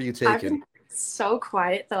 who are you taking? I've been so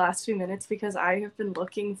quiet the last few minutes because I have been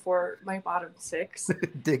looking for my bottom 6.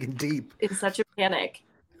 Digging deep. In such a panic.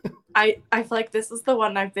 I feel like this is the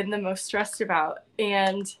one I've been the most stressed about.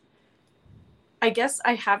 And I guess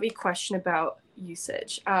I have a question about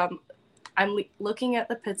usage. I'm looking at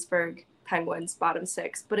the Pittsburgh Penguins bottom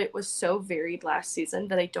 6, but it was so varied last season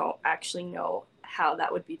that I don't actually know how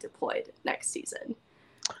that would be deployed next season.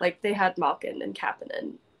 Like they had Malkin and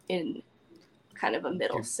Kapanen in kind of a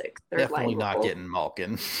middle 6, third line. Definitely not getting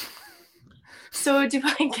Malkin. So do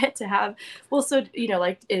I get to have? Well, so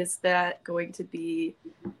is that going to be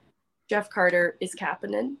Jeff Carter? Is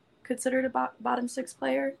Kapanen considered a bottom six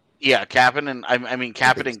player? Yeah, Kapanen. I mean,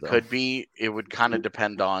 Kapanen so. could be. It would kind of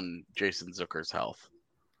depend on Jason Zucker's health.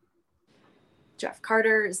 Jeff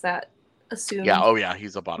Carter, is that assumed? Yeah. Oh yeah,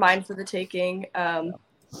 he's a bottom. Mine for the taking.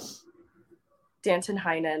 Danton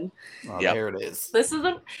Heinen. Oh, yep. There it is. This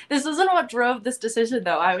isn't what drove this decision,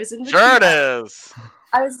 though. I was in. Sure it is.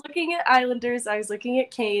 I was looking at Islanders. I was looking at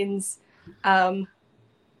Canes. I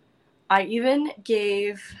even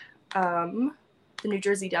gave the New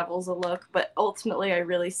Jersey Devils a look, but ultimately, I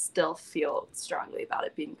really still feel strongly about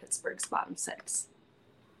it being Pittsburgh's bottom six.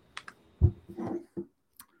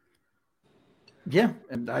 Yeah,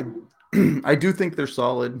 and I do think they're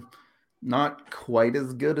solid. Not quite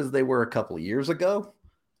as good as they were a couple of years ago.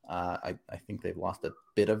 I think they've lost a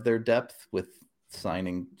bit of their depth with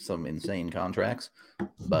signing some insane contracts.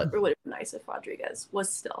 But it would have been nice if Rodriguez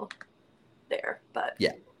was still there. But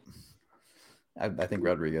yeah, I think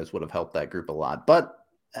Rodriguez would have helped that group a lot. But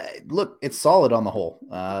look, it's solid on the whole.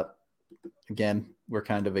 Again, we're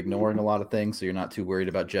kind of ignoring a lot of things, so you're not too worried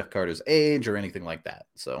about Jeff Carter's age or anything like that.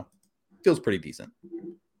 So feels pretty decent.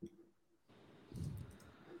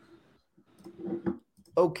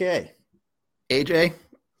 Okay. AJ,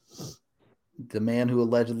 the man who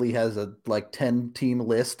allegedly has a 10-team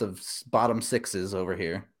list of bottom sixes over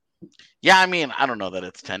here. Yeah, I mean, I don't know that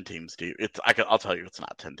it's 10 teams deep. I'll tell you, it's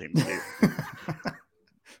not 10 teams deep.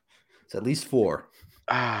 It's at least 4.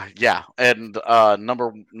 Yeah, and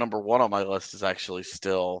number one on my list is actually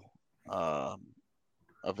still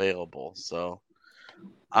available. So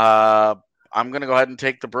I'm gonna go ahead and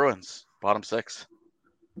take the Bruins bottom 6.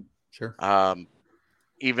 Sure.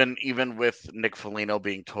 Even with Nick Foligno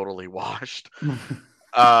being totally washed,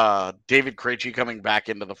 David Krejci coming back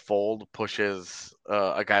into the fold pushes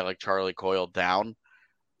a guy like Charlie Coyle down,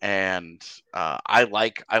 and I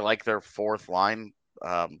like their fourth line.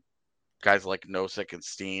 Guys like Nosek and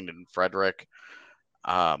Steen and Frederick.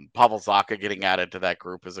 Pavel Zacha getting added to that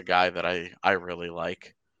group is a guy that I really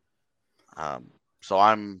like. So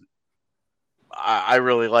I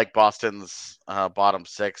really like Boston's bottom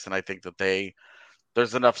 6, and I think that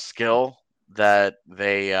there's enough skill that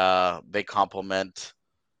they complement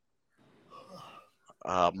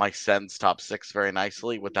my Sens top 6 very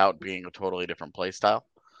nicely without being a totally different play style.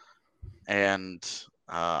 And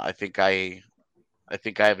I think I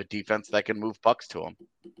have a defense that can move pucks to them.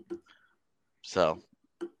 So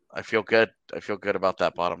I feel good. I feel good about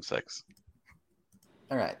that bottom 6.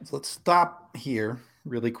 All right, so let's stop here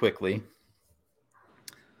really quickly.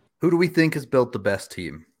 Who do we think has built the best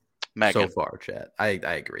team so far, Chad? I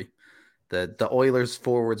agree. The Oilers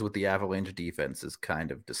forwards with the Avalanche defense is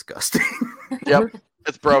kind of disgusting. Yep,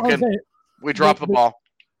 it's broken. We dropped the ball.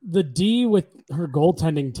 The D with her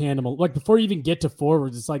goaltending tandem, before you even get to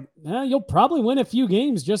forwards, it's you'll probably win a few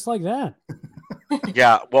games just like that.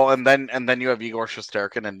 Yeah, well, and then you have Igor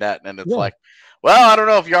Shesterkin in net, and it's I don't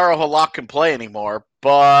know if Yaro Halak can play anymore,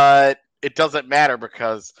 but it doesn't matter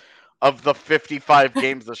because of the 55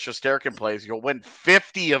 games that Shesterkin plays, you'll win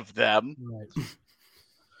 50 of them. Right.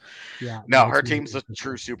 Yeah. No, her team's a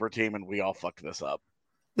true super team, and we all fucked this up.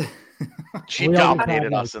 She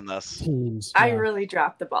dominated us in this. Teams, I really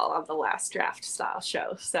dropped the ball on the last draft style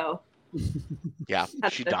show, so yeah,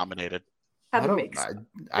 she dominated. I got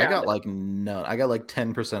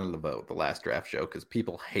 10% of the vote the last draft show because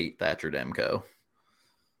people hate Thatcher Demko.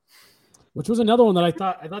 Which was another one that I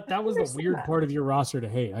thought that was the weird part of your roster to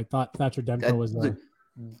hate. I thought Thatcher Demko was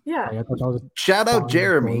shout out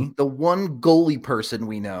Jeremy, the one goalie person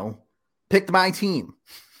we know, picked my team.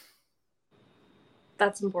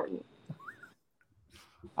 That's important.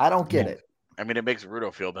 I don't get it. I mean, it makes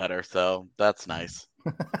Rudo feel better, so that's nice.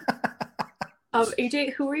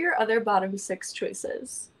 AJ, who were your other bottom 6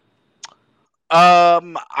 choices?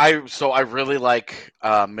 I really like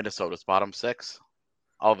Minnesota's bottom 6,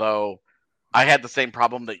 although I had the same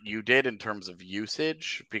problem that you did in terms of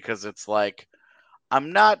usage, because it's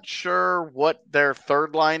I'm not sure what their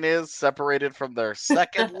third line is separated from their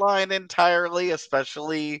second line entirely,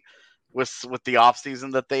 especially with the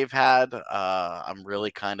offseason that they've had. I'm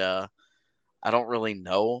really I don't really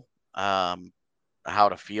know how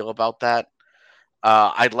to feel about that.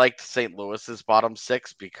 I liked St. Louis's bottom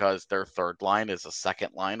 6 because their third line is a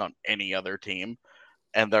second line on any other team,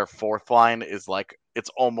 and their fourth line is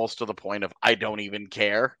it's almost to the point of I don't even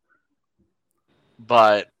care.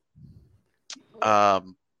 But I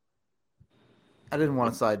didn't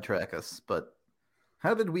want to sidetrack us, but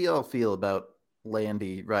how did we all feel about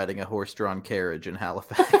Landy riding a horse-drawn carriage in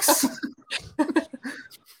Halifax?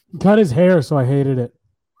 Cut his hair, so I hated it.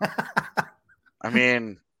 I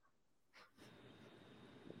mean,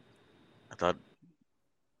 I thought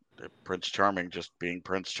Prince Charming just being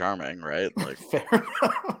Prince Charming, right? Like, Fair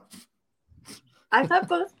enough. I thought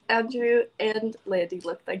both Andrew and Landy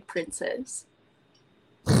looked like princes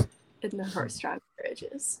in the horse-drawn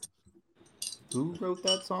carriages. Who wrote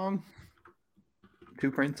that song?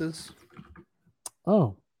 Two Princes?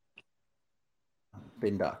 Oh,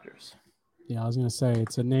 Bin Doctors. yeah. I was gonna say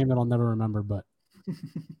it's a name that I'll never remember, but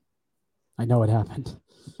I know it happened.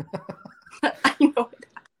 I know it.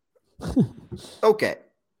 Okay.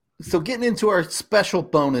 So getting into our special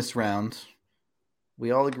bonus round,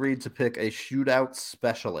 we all agreed to pick a shootout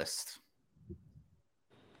specialist.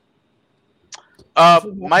 This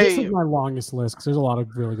is my longest list because there's a lot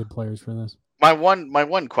of really good players for this. My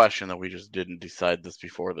one question that we just didn't decide this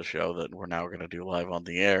before the show that we're now going to do live on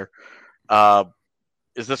the air.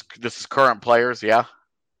 Is this is current players? Yeah.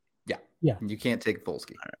 Yeah. You can't take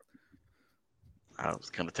Volsky. I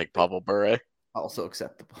was going to take Pavel Bure. Also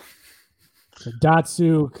acceptable. So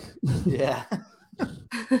Datsuk. Yeah.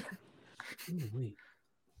 Ooh, wait.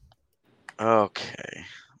 Okay.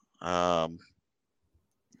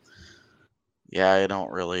 Yeah, I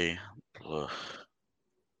don't really. Ugh.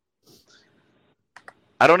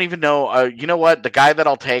 I don't even know. You know what? The guy that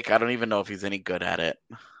I'll take, I don't even know if he's any good at it.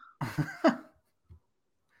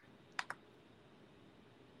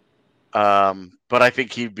 But I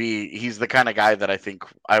think he's the kind of guy that I think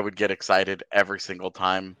I would get excited every single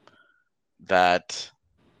time that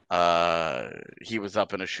he was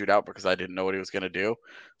up in a shootout because I didn't know what he was going to do.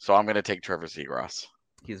 So I'm going to take Trevor Zegras.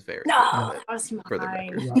 He's very No, good. that was For the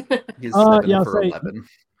mine. record. He's 7 for 11.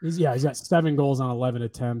 He's got 7 goals on 11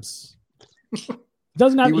 attempts. He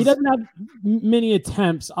doesn't have many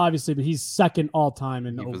attempts, obviously, but he's second all time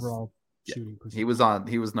in overall shooting percentage.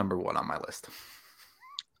 He was number 1 on my list.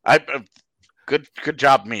 Good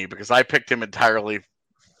job, me, because I picked him entirely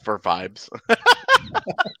for vibes.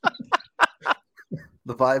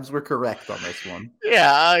 The vibes were correct on this one.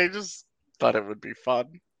 Yeah, I just thought it would be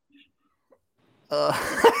fun.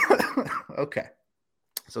 Okay.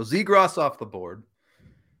 So Zegras off the board.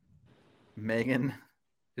 Megan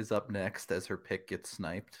is up next as her pick gets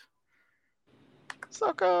sniped.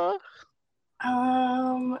 Sucker.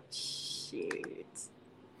 Shoot.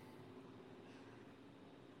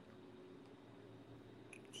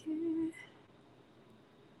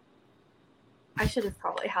 I should have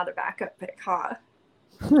probably had a backup pick, huh?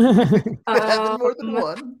 Having more than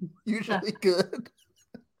one, usually good.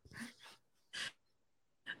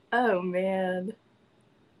 Oh, man.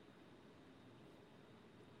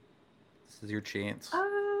 This is your chance.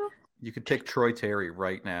 You could pick Troy Terry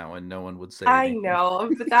right now and no one would say I anything.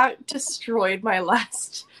 know, but that destroyed my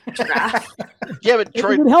last draft. Yeah, but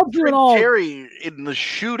Troy Terry in the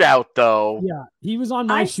shootout, though. Yeah, he was on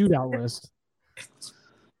my shootout list.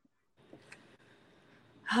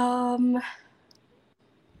 I'm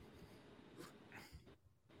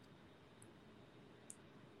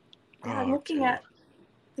looking at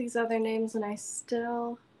these other names and I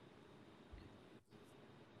still...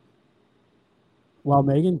 While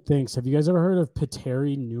Megan thinks, have you guys ever heard of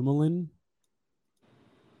Petteri Numelin?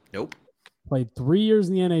 Nope. Played 3 years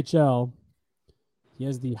in the NHL. He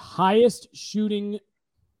has the highest shooting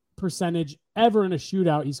percentage ever in a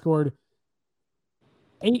shootout. He scored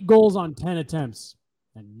 8 goals on 10 attempts,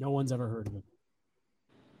 and no one's ever heard of him.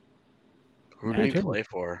 Who did he play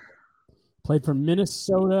for? Played for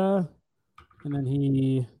Minnesota, and then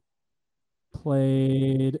he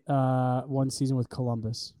played 1 season with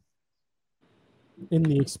Columbus in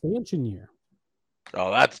the expansion year.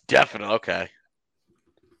 Oh, that's definitely okay.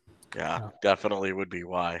 Yeah, definitely would be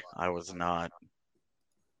why I was not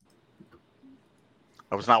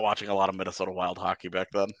watching a lot of Minnesota Wild hockey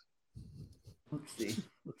back then. Let's see.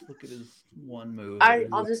 Let's look at his one move.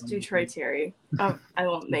 I'll just do Troy Terry. I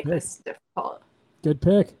won't make this difficult. Good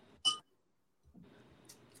pick.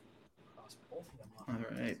 All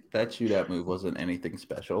right. That shootout move wasn't anything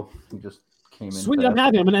special. He just came in. Sweet, I'm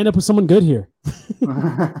happy. I'm going to end up with someone good here.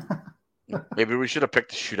 Maybe we should have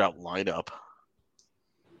picked the shootout lineup.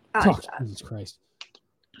 Oh, Jesus Christ.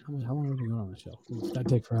 How long have we been on the show? That'd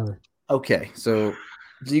take forever. Okay, so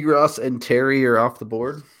Zegras and Terry are off the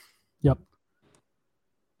board. Yep.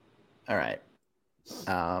 All right.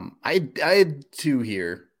 I had 2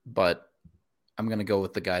 here, but I'm gonna go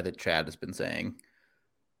with the guy that Chad has been saying.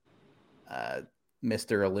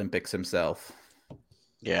 Mr. Olympics himself.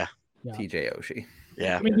 Yeah. TJ Oshie.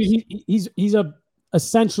 Yeah. I mean, he's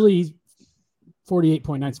essentially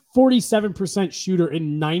 48.9, 47% shooter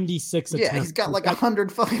in 96 attempts. Yeah, he's got like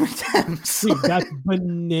 100 fucking attempts. Dude, that's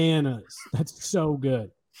bananas. That's so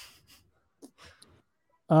good.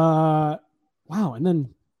 Wow, Wow. And then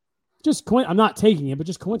I'm not taking it, but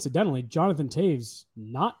just coincidentally, Jonathan Taves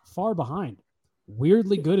not far behind.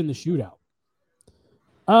 Weirdly good in the shootout.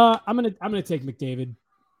 I'm gonna take McDavid.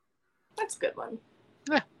 That's a good one.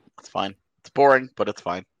 Yeah, it's fine. It's boring, but it's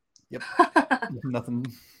fine. Yep. Nothing,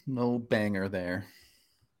 no banger there.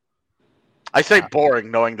 I say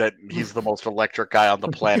boring, knowing that he's the most electric guy on the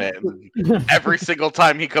planet. And every single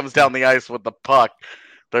time he comes down the ice with the puck,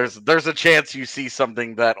 there's a chance you see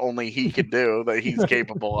something that only he can do, that he's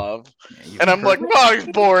capable of. And I'm like, oh, he's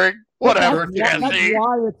boring. Whatever. That's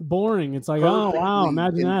why it's boring. It's like, oh wow,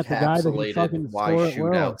 imagine that, the guy that can fucking why score it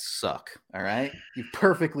shootouts well. suck. All right, you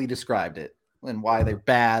perfectly described it and why they're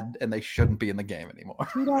bad and they shouldn't be in the game anymore.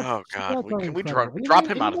 Oh God, can we drop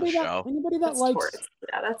him out of the show? Anybody that likes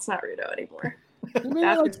that's not Rudo anymore. Anybody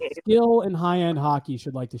that likes skill and high end hockey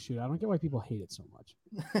should like to shoot. I don't get why people hate it so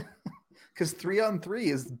much. Because 3-on-3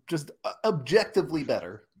 is just objectively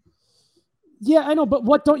better. Yeah, I know, but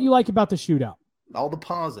what don't you like about the shootout? All the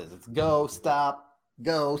pauses. It's go, stop,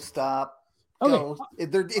 go, stop. Okay. Go.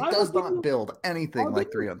 It does not build anything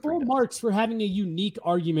like 3-on-3. Full marks for having a unique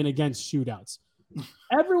argument against shootouts.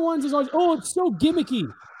 Everyone's is always, oh, it's so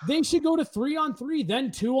gimmicky. They should go to 3-on-3, then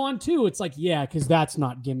 2-on-2. It's like, yeah, because that's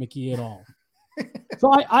not gimmicky at all.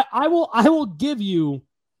 So I will give you.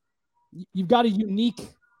 You've got a unique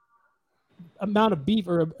amount of beef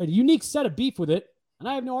or a unique set of beef with it, and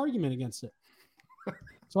I have no argument against it.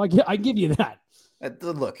 So I give you that.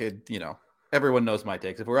 Look, everyone knows my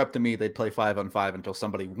takes. If it were up to me, they'd play 5-on-5 until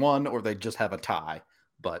somebody won, or they'd just have a tie.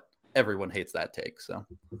 But everyone hates that take. So,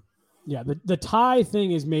 yeah, the tie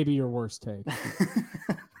thing is maybe your worst take.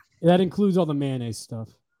 That includes all the mayonnaise stuff.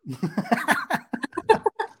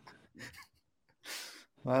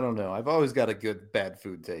 I don't know. I've always got a good bad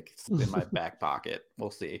food take in my back pocket.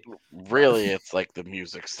 We'll see. Really, it's like the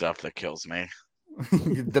music stuff that kills me.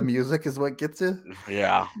 The music is what gets you?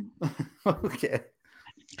 Yeah. Okay.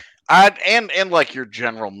 And like your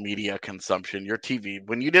general media consumption, your TV.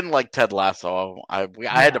 When you didn't like Ted Lasso, I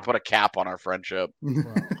had to put a cap on our friendship.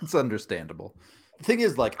 It's understandable. The thing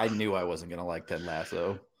is, like, I knew I wasn't gonna like Ted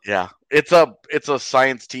Lasso. Yeah, it's a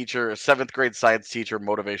science teacher, a 7th grade science teacher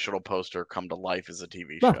motivational poster come to life as a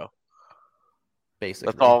TV show.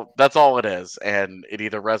 Basically, that's all it is, and it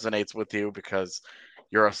either resonates with you because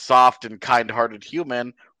you're a soft and kind-hearted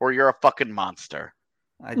human, or you're a fucking monster.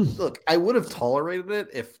 I would have tolerated it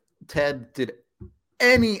if Ted did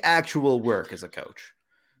any actual work as a coach.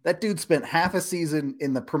 That dude spent half a season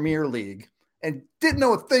in the Premier League and didn't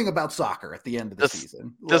know a thing about soccer at the end of the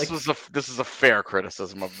season. This is a fair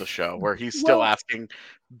criticism of the show, where he's still asking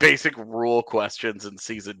basic rule questions in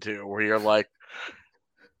season 2, where you're like,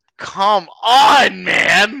 come on,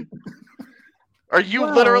 man. Are you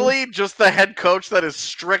literally just the head coach that is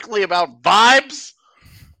strictly about vibes?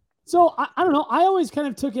 So I don't know. I always kind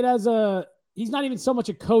of took it as he's not even so much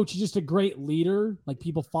a coach. He's just a great leader. Like,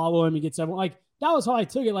 people follow him. He gets everyone. Like, that was how I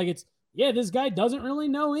took it. Like, this guy doesn't really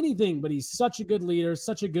know anything, but he's such a good leader,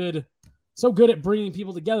 so good at bringing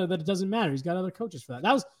people together that it doesn't matter. He's got other coaches for that.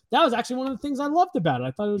 That was actually one of the things I loved about it.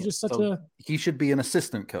 I thought it was just he should be an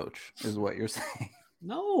assistant coach, is what you're saying.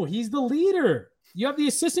 No, he's the leader. You have the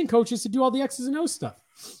assistant coaches to do all the X's and O's stuff,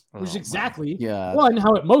 which is exactly one,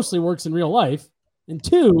 how it mostly works in real life, and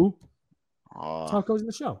two, that's how it goes in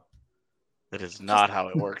the show. It is not how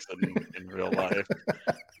it works in real life.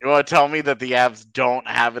 You want to tell me that the Avs don't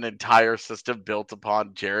have an entire system built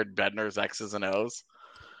upon Jared Bednar's X's and O's?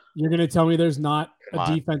 You're going to tell me there's not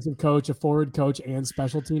a defensive coach, a forward coach, and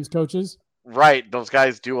special teams coaches? Right. Those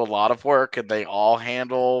guys do a lot of work, and they all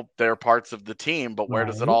handle their parts of the team, but where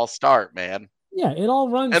does it all start, man? Yeah, it all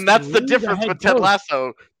runs. And that's the difference with Ted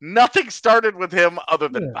Lasso. Nothing started with him other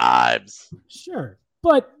than vibes. Sure.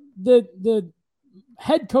 But the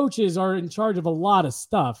head coaches are in charge of a lot of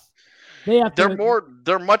stuff.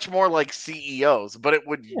 They're much more like CEOs, but it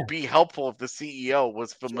would be helpful if the CEO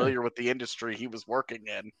was familiar with the industry he was working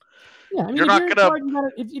in. Yeah, I mean,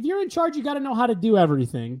 if you're in charge, you got to know how to do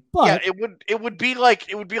everything. But it would be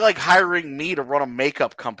like hiring me to run a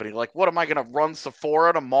makeup company. Like, what am I going to run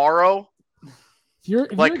Sephora tomorrow? If you're a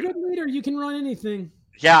good leader, you can run anything.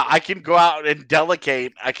 Yeah, I can go out and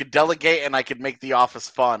delegate. I could delegate, and I could make the office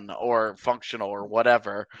fun or functional or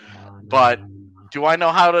whatever. But do I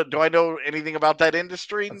know anything about that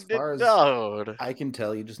industry? As far as I can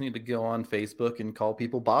tell, you just need to go on Facebook and call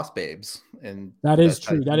people boss babes. And that is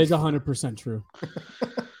true. That is 100% true.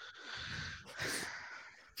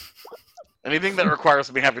 Anything that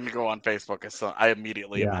requires me having to go on Facebook, I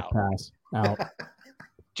immediately am out. Pass out.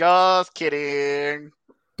 Just kidding.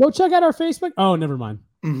 Go check out our Facebook. Oh, never mind.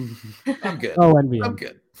 I'm good. Oh, NVM. I'm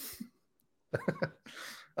good.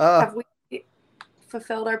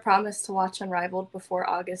 fulfilled our promise to watch Unrivaled before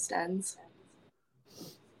August ends?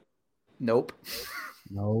 Nope.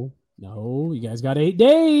 No, you guys got 8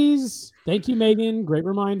 days. Thank you, Megan. Great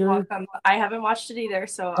reminder. Welcome. I haven't watched it either,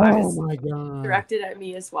 so Oh I was my God. directed at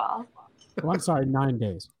me as well. Oh, I'm sorry, 9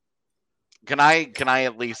 days. Can I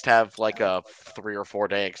at least have like a 3 or 4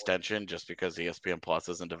 day extension just because ESPN Plus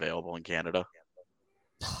isn't available in Canada?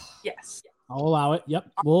 Yes. I'll allow it. Yep,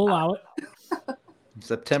 we'll allow it.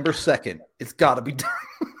 September 2nd. It's got to be done.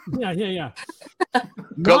 Yeah.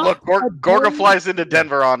 Go look. Gorga flies into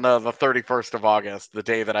Denver on the 31st of August, the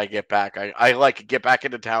day that I get back. I like get back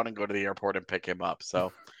into town and go to the airport and pick him up.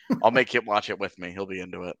 So I'll make him watch it with me. He'll be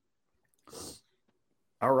into it.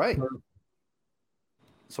 All right.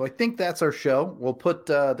 So I think that's our show. We'll put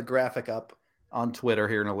the graphic up on Twitter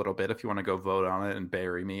here in a little bit if you want to go vote on it and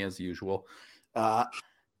bury me as usual.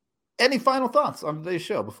 Any final thoughts on today's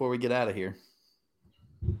show before we get out of here?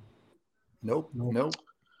 Nope.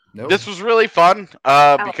 This was really fun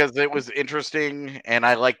because it was interesting and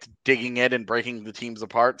I liked digging in and breaking the teams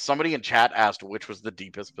apart. Somebody in chat asked which was the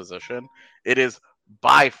deepest position. It is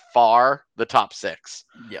by far the top 6.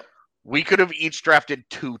 Yep. We could have each drafted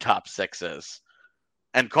 2 top 6s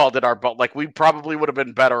and called it our we probably would have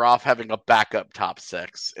been better off having a backup top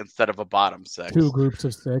 6 instead of a bottom 6. 2 groups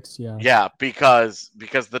of 6, yeah. Yeah, because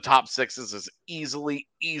the top 6s is easily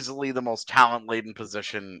the most talent-laden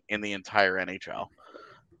position in the entire NHL.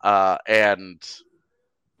 And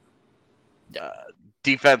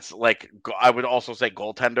defense, I would also say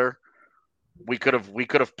goaltender. We could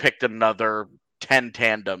have picked another 10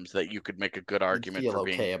 tandems that you could make a good argument for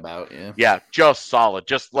being okay about. Yeah, just solid,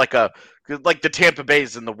 just like the Tampa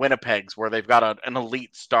Bays and the Winnipegs where they've got an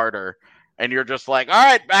elite starter, and you're just like, all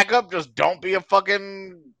right, back up, just don't be a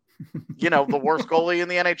fucking, the worst goalie in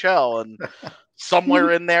the NHL. And somewhere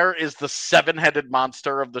in there is the 7-headed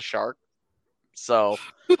monster of the Shark. So,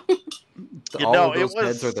 all of those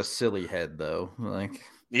heads are the silly head, though.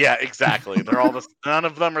 Yeah, exactly. They're all none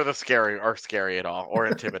of them are scary at all or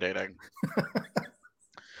intimidating.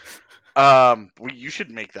 You should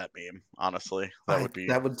make that meme. Honestly,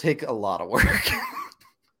 that would take a lot of work.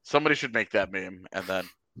 Somebody should make that meme, and then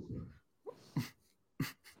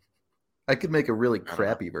I could make a really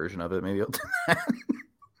crappy version of it. Maybe I'll do that.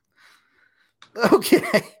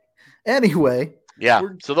 Okay. Anyway. Yeah,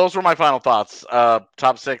 so those were my final thoughts.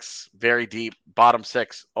 Top 6, very deep. Bottom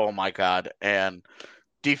 6, oh my God. And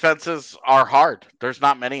defenses are hard. There's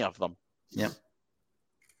not many of them. Yep.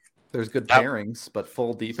 There's good pairings, but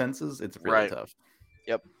full defenses, it's really tough.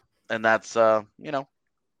 Yep. And that's,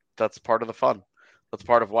 that's part of the fun. That's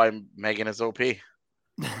part of why Megan is OP.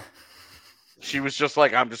 She was just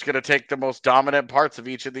like, I'm just going to take the most dominant parts of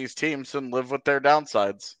each of these teams and live with their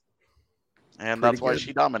downsides. And that's why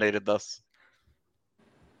she dominated this.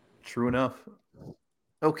 True enough.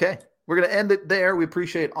 Okay. We're going to end it there. We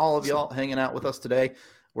appreciate all of y'all hanging out with us today.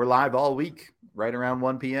 We're live all week, right around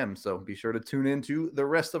 1 p.m. So be sure to tune into the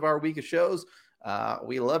rest of our week of shows.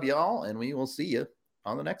 We love y'all, and we will see you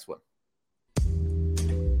on the next one.